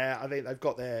 I think they've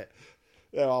got their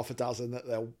half a dozen that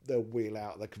they'll wheel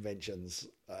out at the conventions.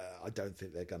 I don't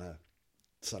think they're going to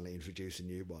suddenly introduce a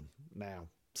new one now.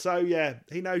 So yeah,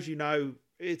 He Knows You Know.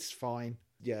 It's fine.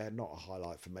 Yeah, not a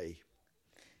highlight for me.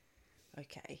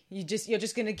 Okay, you're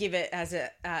just going to give it as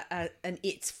an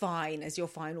 "it's fine" as your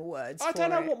final words. I don't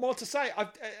know what more to say.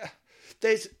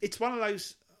 It's one of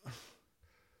those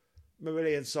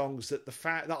Marillion songs that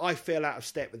that I feel out of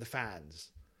step with the fans.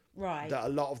 Right. That a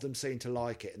lot of them seem to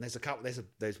like it, and there's a couple.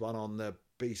 There's one on the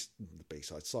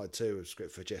B-side, side 2 of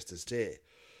Script for Jester's Tear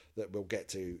that we'll get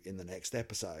to in the next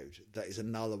episode. That is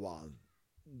another one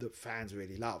that fans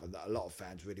really love, and that a lot of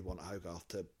fans really want Hogarth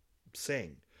to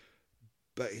sing.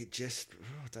 But it just,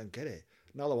 I don't get it.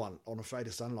 Another one on Afraid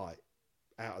of Sunlight,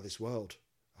 Out of This World.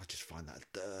 I just find that a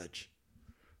dirge.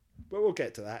 But we'll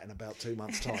get to that in about 2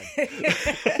 months' time.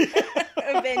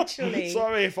 Eventually.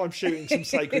 Sorry if I'm shooting some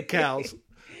sacred cows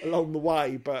along the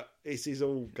way, but this is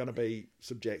all going to be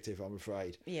subjective, I'm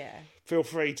afraid. Yeah. Feel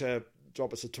free to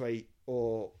drop us a tweet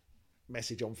or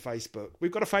message on Facebook.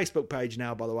 We've got a Facebook page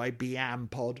now, by the way, BYAM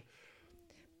Pod.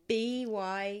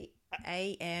 BYAM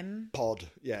Pod,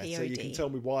 yeah. P-O-D. So you can tell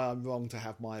me why I'm wrong to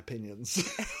have my opinions.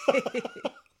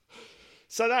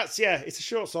 So it's a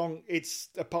short song. It's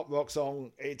a pop rock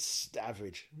song. It's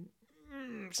average.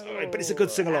 Sorry, but it's a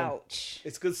good sing-along. Ouch.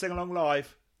 It's a good sing-along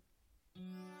live.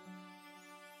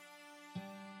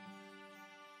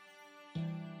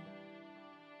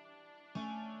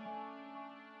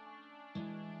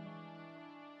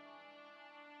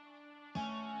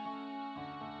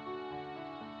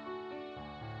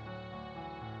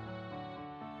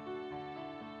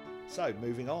 So,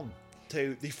 moving on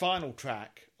to the final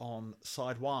track on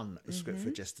side 1 of Script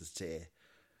for Jester's Tear.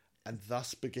 And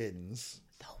thus begins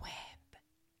The Web.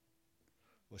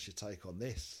 What's your take on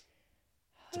this?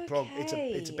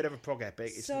 It's a bit of a prog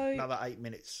epic. It's another 8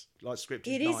 minutes, like Script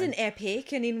is 9. It is an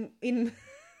epic, and in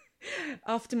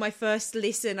after my first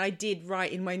listen, I did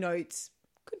write in my notes,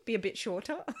 could be a bit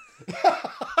shorter.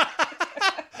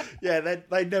 Yeah,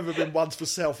 they've never been ones for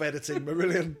self-editing,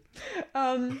 Marillion.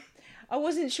 I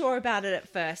wasn't sure about it at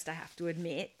first, I have to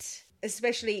admit.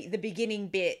 Especially the beginning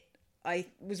bit, I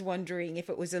was wondering if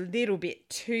it was a little bit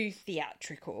too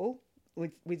theatrical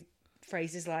with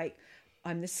phrases like,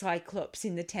 I'm the Cyclops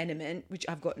in the tenement, which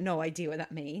I've got no idea what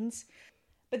that means.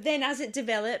 But then as it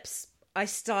develops, I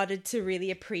started to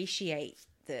really appreciate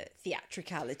the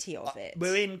theatricality of it.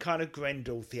 We're in kind of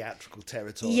Grendel theatrical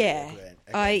territory. Yeah,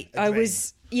 I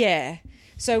was, yeah.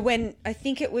 So when, I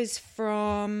think it was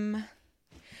from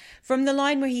the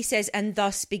line where he says, and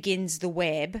thus begins the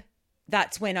web,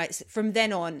 from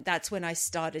then on, that's when I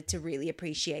started to really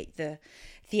appreciate the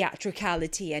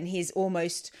theatricality and his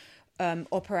almost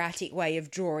operatic way of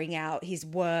drawing out his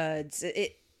words,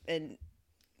 and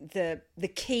the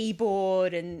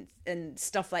keyboard and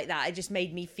stuff like that. It just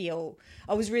made me feel,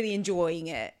 I was really enjoying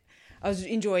it. I was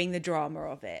enjoying the drama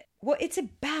of it. What it's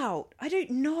about, I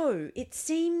don't know. It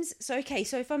seems, so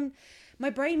if my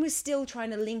brain was still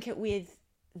trying to link it with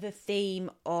the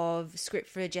theme of Script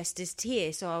for Jester's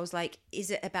Tear. So I was like, is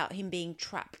it about him being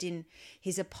trapped in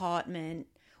his apartment?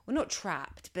 Well, not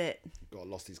trapped, but... God,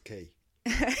 lost his key.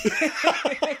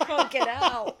 I can't get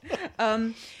out.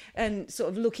 And sort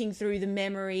of looking through the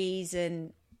memories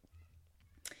and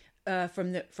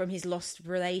from his lost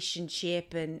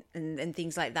relationship and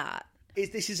things like that.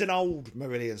 This is an old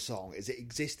Marillion song. It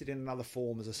existed in another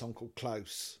form as a song called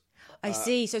Close. I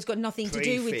see. So it's got nothing to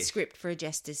do with pre-Fish. Script for a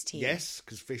Jester's Tear. Yes,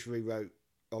 because Fish rewrote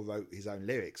or wrote his own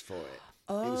lyrics for it.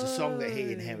 It was a song that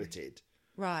he inherited.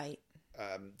 Right.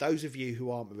 Those of you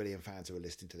who aren't Marillion fans who are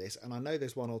listening to this, and I know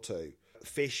there's one or two,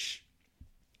 Fish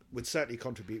would certainly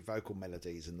contribute vocal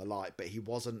melodies and the like, but he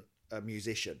wasn't a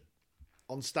musician.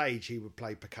 On stage, he would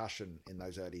play percussion in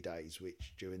those early days,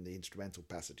 which during the instrumental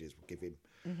passages would give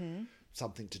him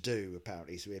something to do,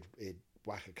 apparently. So he'd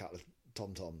whack a couple of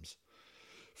tom-toms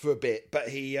for a bit. But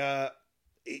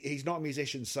he's not a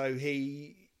musician, so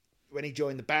when he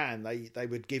joined the band, they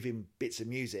would give him bits of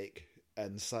music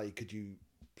and say, could you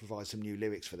provide some new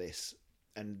lyrics for this?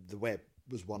 And The Web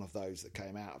was one of those that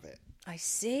came out of it. I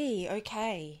see.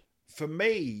 Okay. For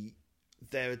me,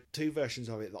 there are two versions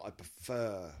of it that I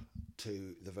prefer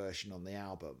to the version on the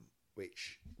album,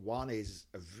 which one is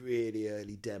a really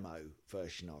early demo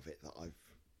version of it that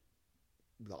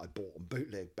I bought on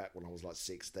bootleg back when I was like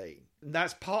 16. And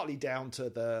that's partly down to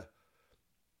the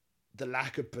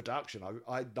lack of production.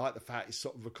 I like the fact it's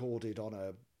sort of recorded on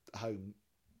a home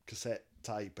cassette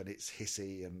tape and it's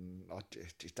hissy, and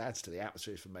it just adds to the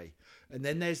atmosphere for me. And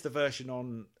then there's the version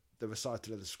on the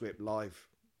recital of the script live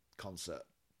concert,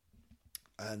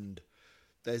 and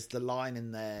there's the line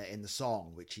in there in the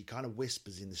song which he kind of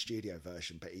whispers in the studio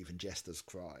version, but even jesters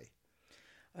cry.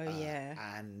 Oh yeah.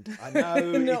 And I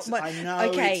know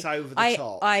it's over the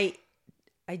top. I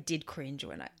did cringe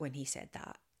when he said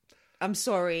that. I'm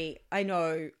sorry. I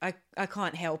know. I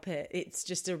can't help it. It's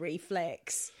just a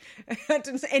reflex.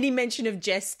 Any mention of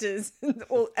jesters,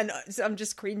 and I'm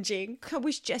just cringing. I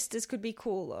wish jesters could be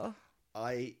cooler.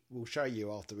 I will show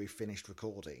you after we've finished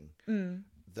recording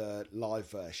the live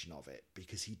version of it,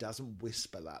 because he doesn't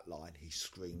whisper that line, he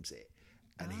screams it.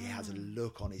 And he has a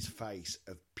look on his face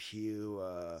of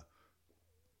pure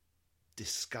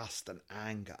disgust and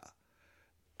anger.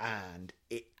 And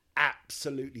it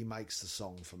absolutely makes the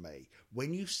song for me.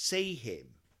 When you see him,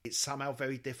 it's somehow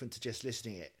very different to just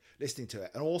listening to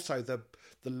it. And also the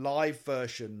live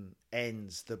version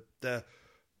ends, the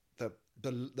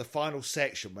final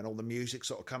section when all the music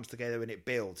sort of comes together and it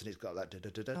builds and it's got that.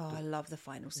 Oh, I love the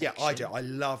final section. Yeah, I do. I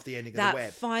love the ending of that The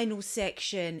Web. That final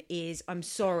section is, I'm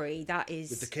sorry, that is...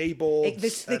 With the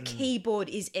keyboards. The keyboard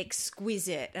is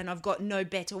exquisite, and I've got no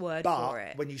better word for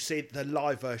it. But when you see the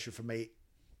live version, for me,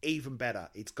 even better.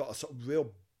 It's got a sort of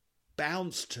real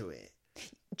bounce to it.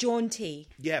 Jaunty.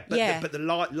 Yeah, but the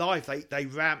live, they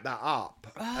ramp that up.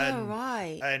 Oh,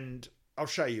 right. And I'll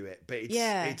show you it, but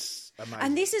it's amazing.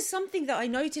 And this is something that I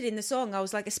noted in the song. I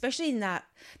was like, especially in that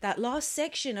last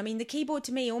section, I mean, the keyboard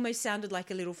to me almost sounded like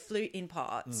a little flute in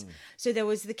parts. So there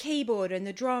was the keyboard and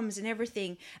the drums and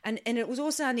everything, and it was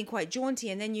all sounding quite jaunty,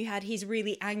 and then you had his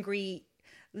really angry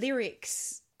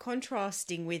lyrics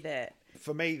contrasting with it.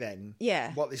 For me then,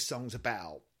 what this song's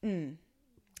about,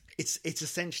 it's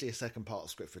essentially a second part of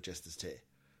Script for a Jester's Tear.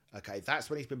 Okay, that's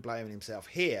when he's been blaming himself.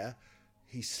 Here,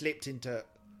 he slipped into...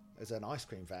 There's an ice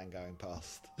cream van going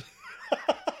past.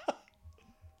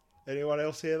 Anyone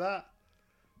else hear that?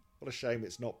 What a shame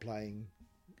it's not playing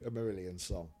a Marillion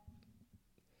song.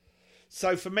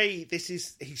 So for me,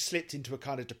 he slipped into a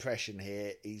kind of depression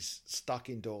here. He's stuck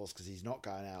indoors because he's not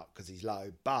going out because he's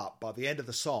low. But by the end of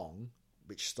the song,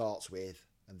 which starts with,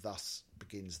 and thus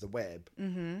begins The Web,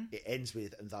 it ends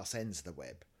with, and thus ends The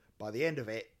Web. By the end of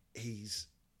it, he's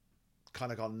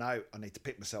kind of gone, no, I need to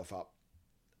pick myself up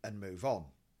and move on.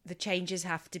 The changes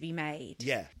have to be made.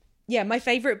 Yeah. Yeah, my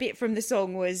favourite bit from the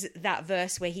song was that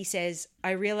verse where he says,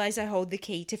 I realise I hold the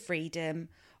key to freedom.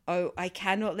 Oh, I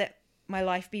cannot let my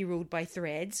life be ruled by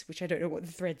threads, which I don't know what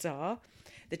the threads are.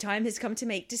 The time has come to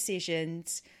make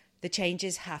decisions. The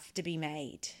changes have to be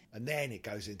made. And then it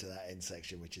goes into that end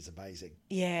section, which is amazing.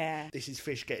 Yeah. This is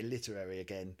Fish getting literary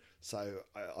again. So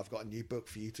I've got a new book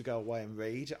for you to go away and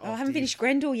read. I haven't finished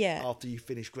Grendel yet. After you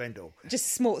finish Grendel. Just a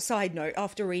small side note,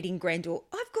 after reading Grendel,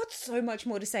 I've got so much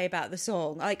more to say about the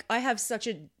song. Like, I have such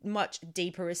a much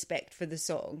deeper respect for the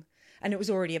song. And it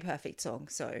was already a perfect song.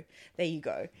 So there you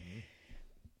go.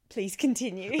 Please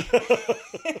continue.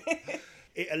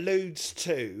 It alludes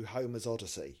to Homer's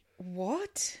Odyssey.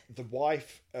 What? The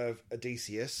wife of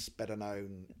Odysseus, better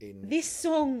known in... This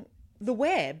song, The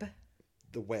Web?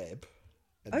 The Web.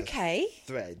 Okay.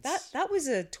 Threads. That was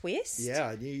a twist. Yeah,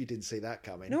 I knew you didn't see that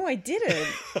coming. No, I didn't.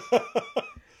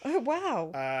 Oh,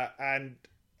 wow. And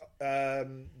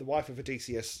the wife of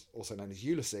Odysseus, also known as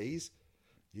Ulysses...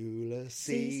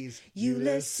 Ulysses,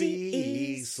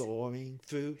 soaring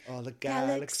through all the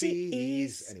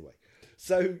galaxies. Anyway,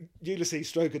 so Ulysses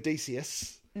stroke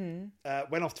Odysseus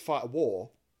went off to fight a war,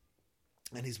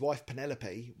 and his wife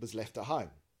Penelope was left at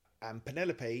home. And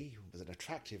Penelope was an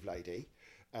attractive lady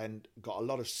and got a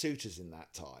lot of suitors in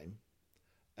that time.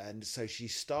 And so she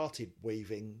started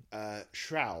weaving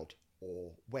shroud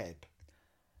or web.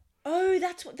 Oh,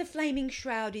 that's what the flaming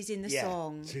shroud is in the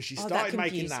song. So she that started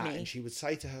making confused that, me. and she would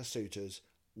say to her suitors,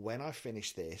 when I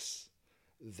finish this,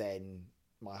 then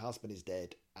my husband is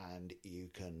dead and you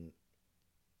can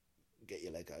get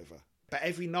your leg over. But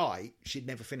every night, she'd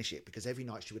never finish it, because every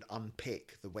night she would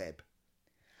unpick the web.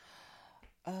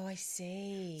 Oh, I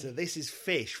see. So this is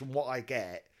Fish, from what I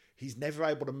get. He's never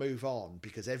able to move on,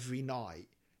 because every night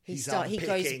he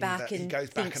goes back and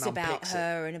thinks about unpicks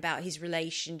her and about his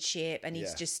relationship, and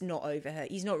he's just not over her.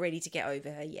 He's not ready to get over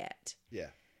her yet. Yeah.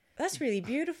 That's really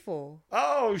beautiful.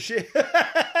 Oh, shit.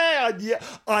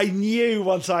 I knew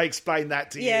once I explained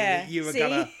that to you that you were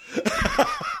going to...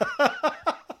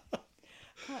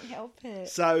 Can't help it.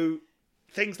 So,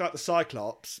 things like the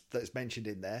Cyclops that's mentioned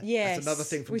in there. Yes. That's another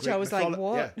thing from which Greek I was like,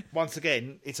 what? Yeah. Once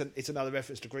again, it's another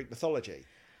reference to Greek mythology.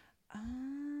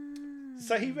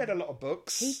 So he read a lot of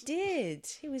books. He did.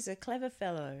 He was a clever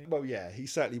fellow. Well, yeah, he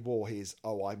certainly wore his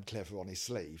I'm clever on his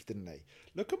sleeve, didn't he?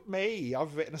 Look at me.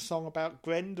 I've written a song about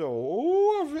Grendel.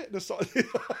 Oh, I've written a song.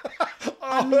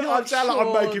 I'm not sure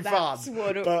I'm making that's fun.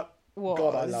 what it but was.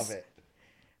 God, I love it.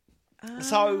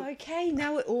 Okay,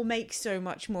 now it all makes so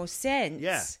much more sense.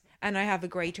 Yeah. And I have a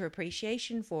greater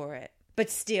appreciation for it.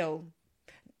 But still,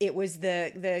 it was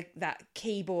that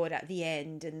keyboard at the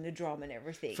end and the drum and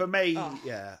everything. For me,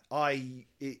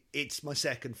 it's my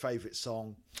second favourite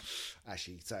song.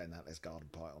 Actually, saying that, there's Garden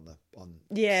Pie on side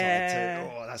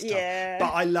two. Oh, that's tough.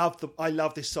 But I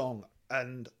love this song,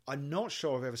 and I'm not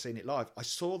sure I've ever seen it live.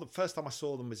 The first time I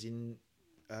saw them was in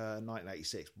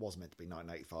 1986. Was meant to be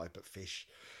 1985, but Fish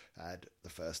had the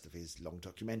first of his long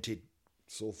documented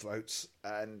sore throats,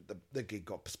 and the gig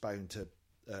got postponed to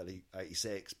early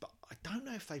 86, but I don't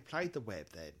know if they played the web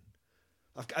then.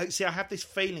 I have this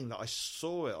feeling that I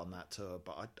saw it on that tour,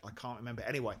 but I can't remember.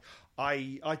 Anyway,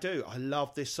 I do. I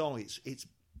love this song.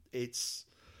 It's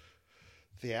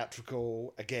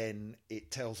theatrical. Again,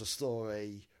 it tells a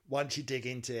story. Once you dig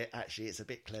into it, actually, it's a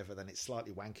bit clever. Then it's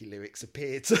slightly wanky lyrics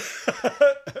appear to,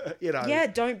 Yeah,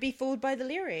 don't be fooled by the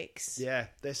lyrics. Yeah,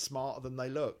 they're smarter than they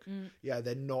look. Yeah,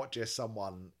 they're not just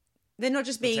someone. They're not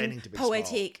just being to be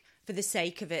poetic smart for the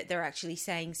sake of it. They're actually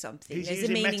saying something. He's There's a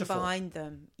using meaning metaphor. behind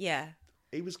them. Yeah.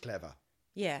 He was clever.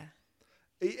 Yeah.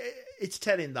 It's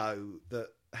telling, though, that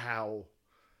how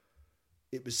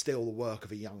it was still the work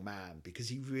of a young man, because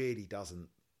he really doesn't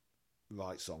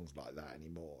write songs like that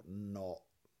anymore. Not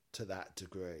to that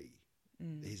degree.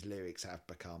 His lyrics have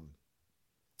become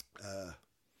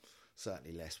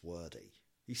certainly less wordy.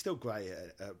 He's still great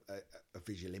at a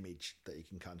visual image that he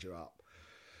can conjure up.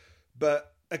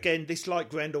 But again, this, like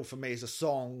Grendel, for me, is a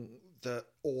song that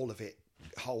all of it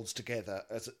holds together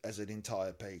as an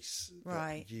entire piece.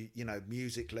 Right. You know,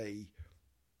 musically,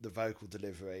 the vocal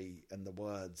delivery and the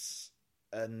words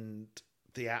and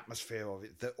the atmosphere of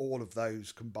it, that all of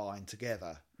those combined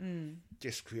together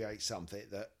just create something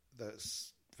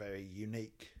that's very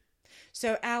unique.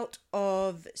 So out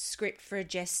of Script for a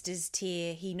Jester's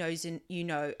Tear, He Knows and You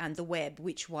Know, and The Web,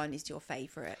 which one is your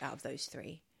favourite out of those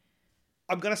three?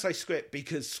 I'm going to say Script,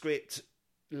 because Script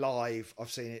live,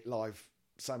 I've seen it live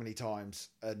so many times,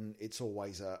 and it's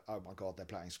always oh my God, they're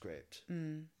playing Script.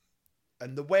 And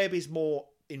The Web is more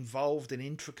involved and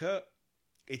intricate.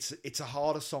 It's a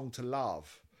harder song to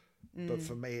love, but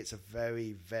for me, it's a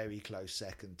very, very close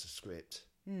second to Script.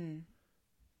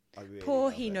 I really Poor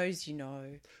love He it. Knows You Know.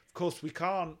 Of course, we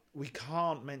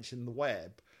can't mention The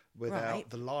Web without Right.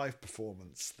 the live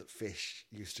performance that Fish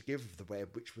used to give of The Web,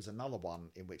 which was another one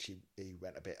in which he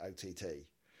went a bit OTT.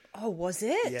 Oh, was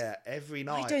it? Yeah, every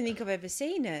night. I don't think I've ever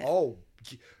seen it. Oh,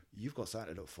 you've got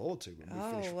something to look forward to when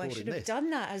we finish I recording should have this. done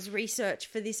that as research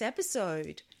for this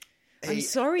episode. I'm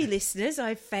sorry, listeners,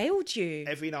 I failed you.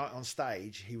 Every night on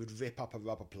stage, he would rip up a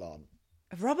rubber plant.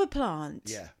 A rubber plant?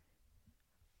 Yeah.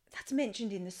 That's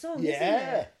mentioned in the song,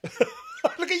 Yeah. isn't it?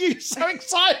 Look at you, so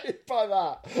excited by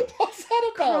that. What's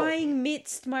that about? Crying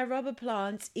midst my rubber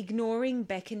plants, ignoring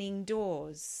beckoning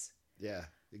doors. Yeah,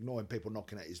 ignoring people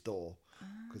knocking at his door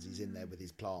because he's in there with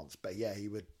his plants. But yeah, he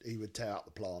would tear out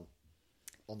the plant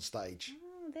on stage.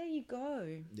 Oh, there you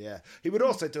go. Yeah, he would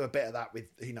also do a bit of that with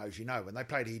He Knows You Know. When they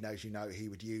played He Knows You Know, he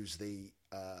would use the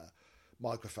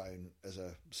microphone as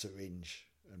a syringe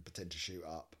and pretend to shoot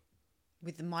up.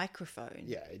 With the microphone?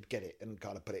 Yeah, he'd get it and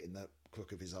kind of put it in the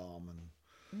crook of his arm,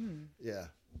 and yeah,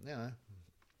 you know,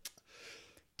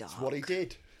 Dark. that's what he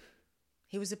did.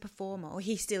 He was a performer, or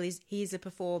he still is. He is a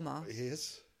performer. He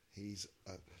is. He's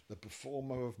the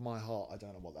performer of my heart. I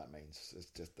don't know what that means.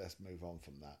 Let's move on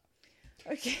from that.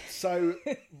 Okay. So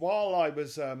while I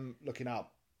was looking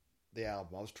up the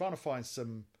album, I was trying to find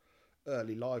some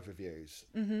early live reviews,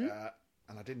 and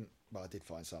I didn't. Well, I did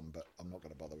find some, but I'm not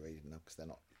going to bother reading them because they're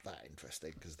not that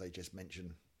interesting because they just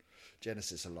mention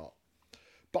Genesis a lot.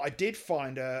 But I did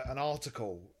find an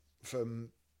article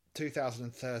from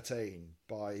 2013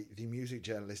 by the music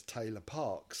journalist Taylor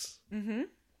Parks,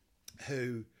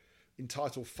 who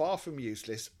entitled "Far From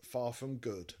Useless, Far From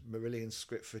Good, Marillion's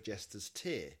Script for a Jester's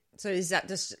Tear." So is that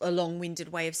just a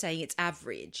long-winded way of saying it's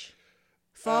average?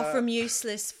 Far from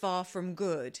useless, far from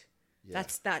good. Yeah.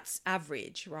 That's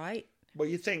average, right? Well,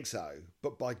 you think so,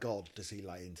 but by God, does he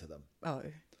lay into them? Oh,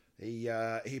 He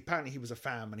apparently he was a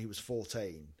fan when he was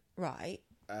 14, right.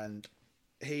 and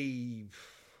he.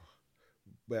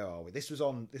 Where are we? This was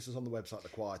on the website The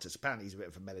Quietus. Apparently, he's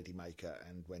written for Melody Maker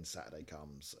and When Saturday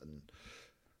Comes and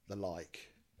the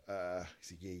like.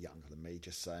 He's a year younger than me,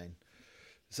 just saying.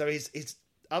 So his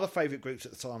other favourite groups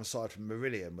at the time, aside from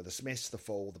Marillion, were the Smiths, The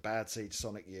Fall, the Bad Seeds,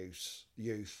 Sonic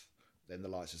Youth, then the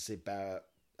likes of Syd Barrett,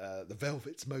 the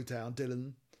Velvets, Motown,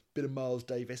 Dylan, bit of Miles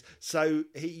Davis. So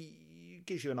he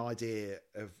gives you an idea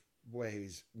of where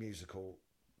his musical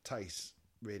tastes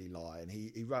really lie, and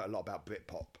he wrote a lot about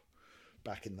Britpop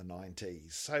back in the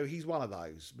 90s. So he's one of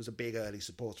those, was a big early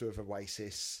supporter of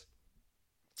Oasis,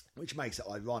 which makes it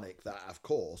ironic that, of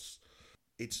course,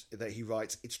 it's that he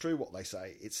writes, "It's true what they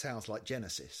say, it sounds like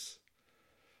Genesis."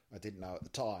 I didn't know at the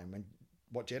time, and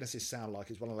what Genesis sound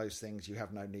like is one of those things you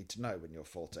have no need to know when you're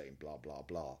 14, blah, blah,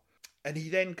 blah. And he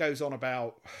then goes on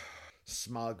about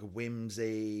smug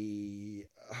whimsy.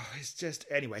 It's just,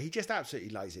 anyway, he just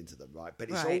absolutely lays into them, right? But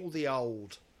it's all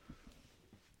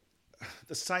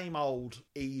the same old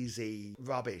easy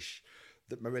rubbish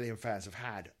that Marillion fans have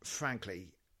had.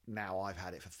 Frankly, now I've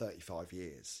had it for 35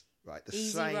 years, right? The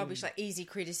Easy same rubbish, like easy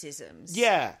criticisms.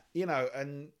 Yeah,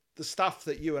 and the stuff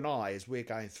that you and I, as we're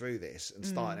going through this and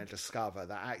starting to discover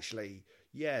that actually,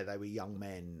 yeah, they were young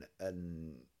men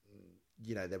and,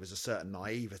 there was a certain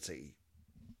naivety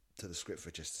to the Script for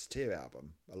a Jester's Tear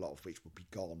album, a lot of which would be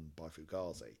gone by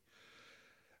Fugazi.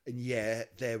 And yeah,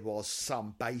 there was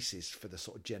some basis for the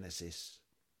sort of Genesis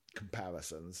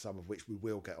comparisons, some of which we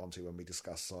will get onto when we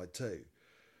discuss side 2.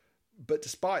 But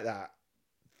despite that,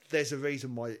 there's a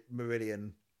reason why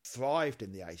Marillion thrived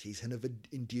in the 80s and have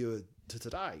endured to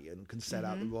today and can set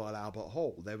out the Royal Albert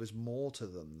Hall. There was more to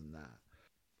them than that.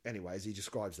 Anyway, as he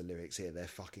describes the lyrics here, they're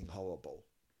fucking horrible.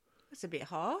 That's a bit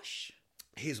harsh.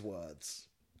 His words.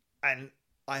 And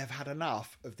I have had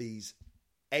enough of these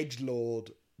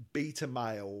edgelord, beta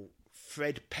male,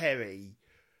 Fred Perry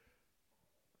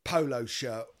polo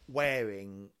shirt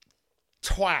wearing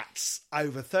twats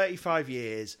over 35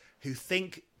 years who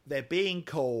think they're being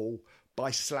cool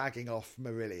by slagging off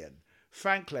Marillion.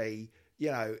 Frankly,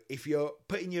 if you're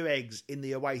putting your eggs in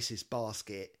the Oasis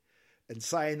basket and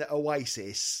saying that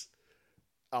Oasis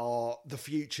are the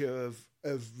future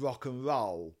of rock and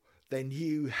roll, then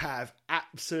you have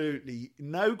absolutely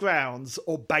no grounds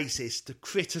or basis to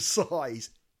criticise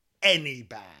any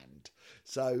band.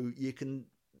 So you can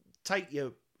take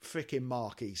your frickin'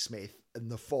 Marky Smith and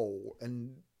The Fall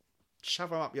and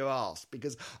shove them up your arse,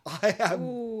 because I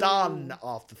am done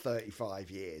after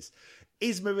 35 years.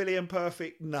 Is Marillion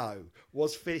perfect? No.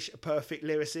 Was Fish a perfect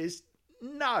lyricist?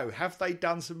 No. Have they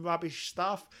done some rubbish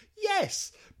stuff?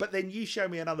 Yes. But then you show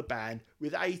me another band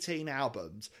with 18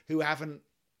 albums who haven't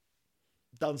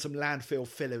done some landfill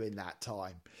filler in that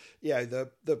time. The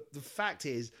fact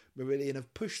is, Marillion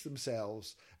have pushed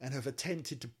themselves and have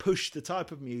attempted to push the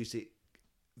type of music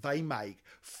they make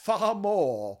far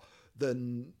more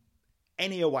than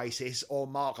any Oasis or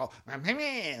Mark.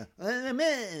 Every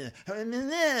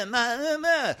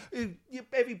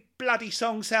bloody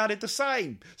song sounded the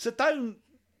same. So don't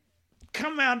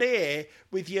come round here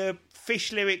with your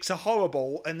Fish lyrics are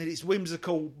horrible and that it's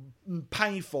whimsical and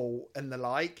painful and the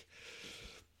like.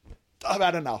 I've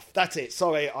had enough. That's it.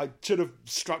 Sorry, I should have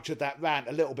structured that rant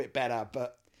a little bit better,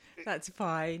 but that's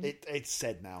fine. It's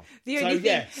said now. The only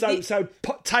thing,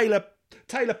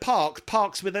 Taylor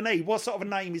Parks with an E. What sort of a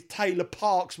name is Taylor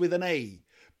Parks with an E?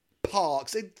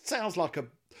 Parks. It sounds like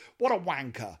what a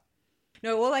wanker.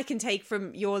 No, all I can take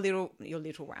from your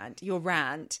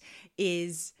rant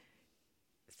is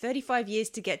 35 years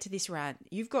to get to this rant.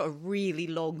 You've got a really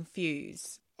long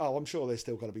fuse. Oh, I'm sure there's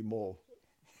still going to be more.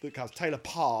 Because Taylor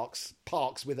Parks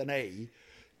with an E,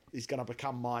 is going to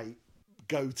become my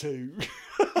go-to.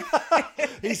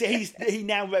 He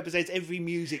now represents every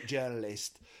music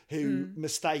journalist who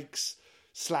mistakes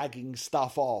slagging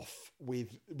stuff off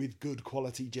with good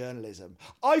quality journalism.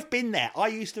 I've been there. I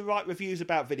used to write reviews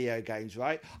about video games,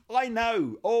 right? I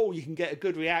know, you can get a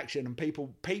good reaction, and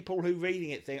people who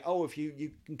reading it think, if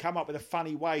you can come up with a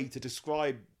funny way to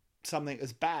describe something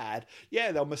as bad,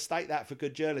 they'll mistake that for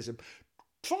good journalism.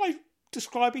 Try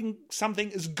describing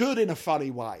something as good in a funny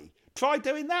way. Try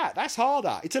doing that. That's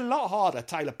harder. It's a lot harder.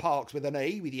 Taylor Parks with an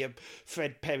E with your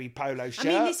Fred Perry polo shirt. I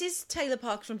mean, this is Taylor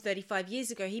Parks from 35 years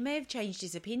ago. He may have changed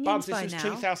his opinions Bubs, by this was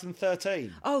now.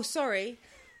 2013. Oh, sorry.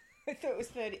 I thought it was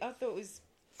 30. I thought it was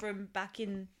from back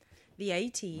in the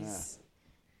 80s.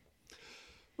 Yeah.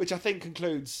 Which I think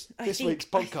concludes this week's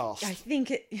podcast. I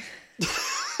think it...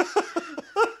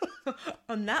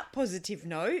 On that positive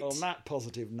note.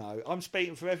 I'm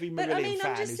speaking for every Marillion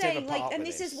fan who's ever part of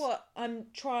this. This is what I'm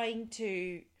trying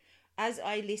to, as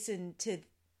I listen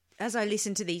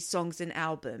to these songs and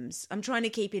albums, I'm trying to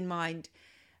keep in mind,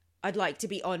 I'd like to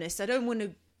be honest. I don't want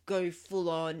to go full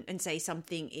on and say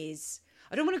something is,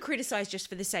 I don't want to criticize just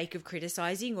for the sake of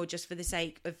criticizing, or just for the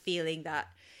sake of feeling that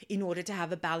in order to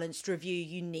have a balanced review,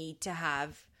 you need to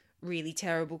have really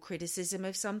terrible criticism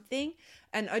of something.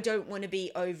 And I don't want to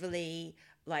be overly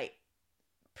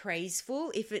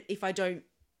praiseful if I don't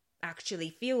actually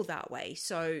feel that way.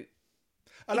 So,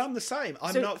 and I'm the same.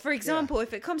 For example,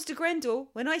 if it comes to Grendel,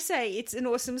 when I say it's an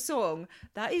awesome song,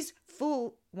 that is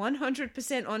full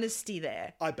 100% honesty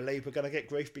there. I believe we're going to get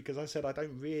grief because I said I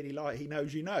don't really like He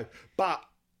Knows You Know, but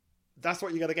that's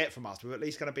what you're going to get from us. We're at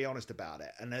least going to be honest about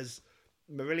it. And as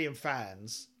Marillion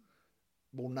fans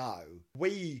will know,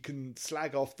 we can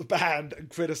slag off the band and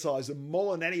criticise them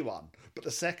more than anyone, but the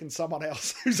second someone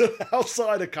else who's an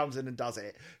outsider comes in and does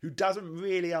it, who doesn't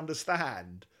really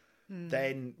understand,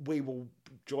 then we will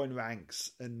join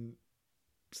ranks and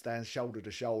stand shoulder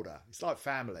to shoulder. It's like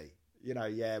family,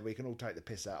 we can all take the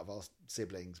piss out of our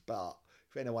siblings, but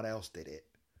if anyone else did it,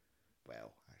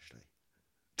 well, actually.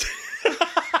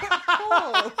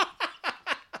 Oh.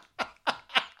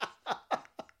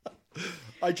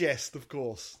 I jest, of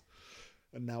course.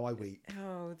 And now I weep.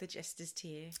 Oh, the jester's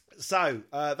tear. So,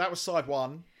 that was side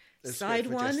one. Side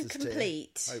one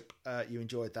complete. Hope you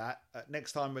enjoyed that.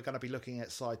 Next time we're going to be looking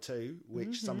at side two,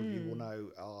 which some of you will know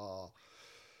are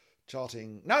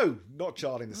charting... No, not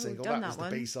charting the single. That was the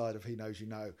B-side of He Knows You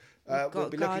Know. We'll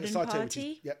be looking at side two, which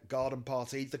is Garden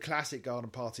Party, the classic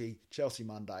Garden Party, Chelsea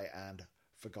Monday, and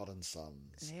Forgotten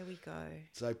Sons. There we go.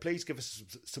 So please give us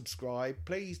a subscribe.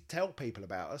 Please tell people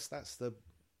about us. That's the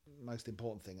most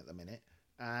important thing at the minute.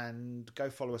 And go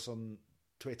follow us on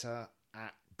Twitter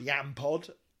at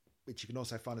BiamPod, which you can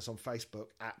also find us on Facebook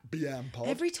at BiamPod.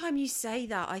 Every time you say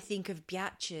that, I think of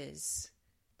biatches.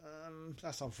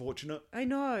 That's unfortunate. I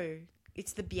know.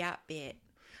 It's the biat bit.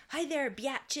 Hi there,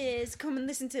 biatches. Come and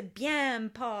listen to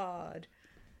BiamPod.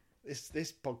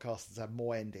 This podcast has had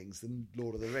more endings than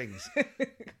Lord of the Rings.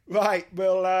 Right,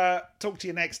 we'll talk to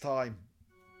you next time.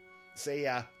 See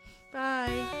ya.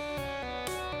 Bye.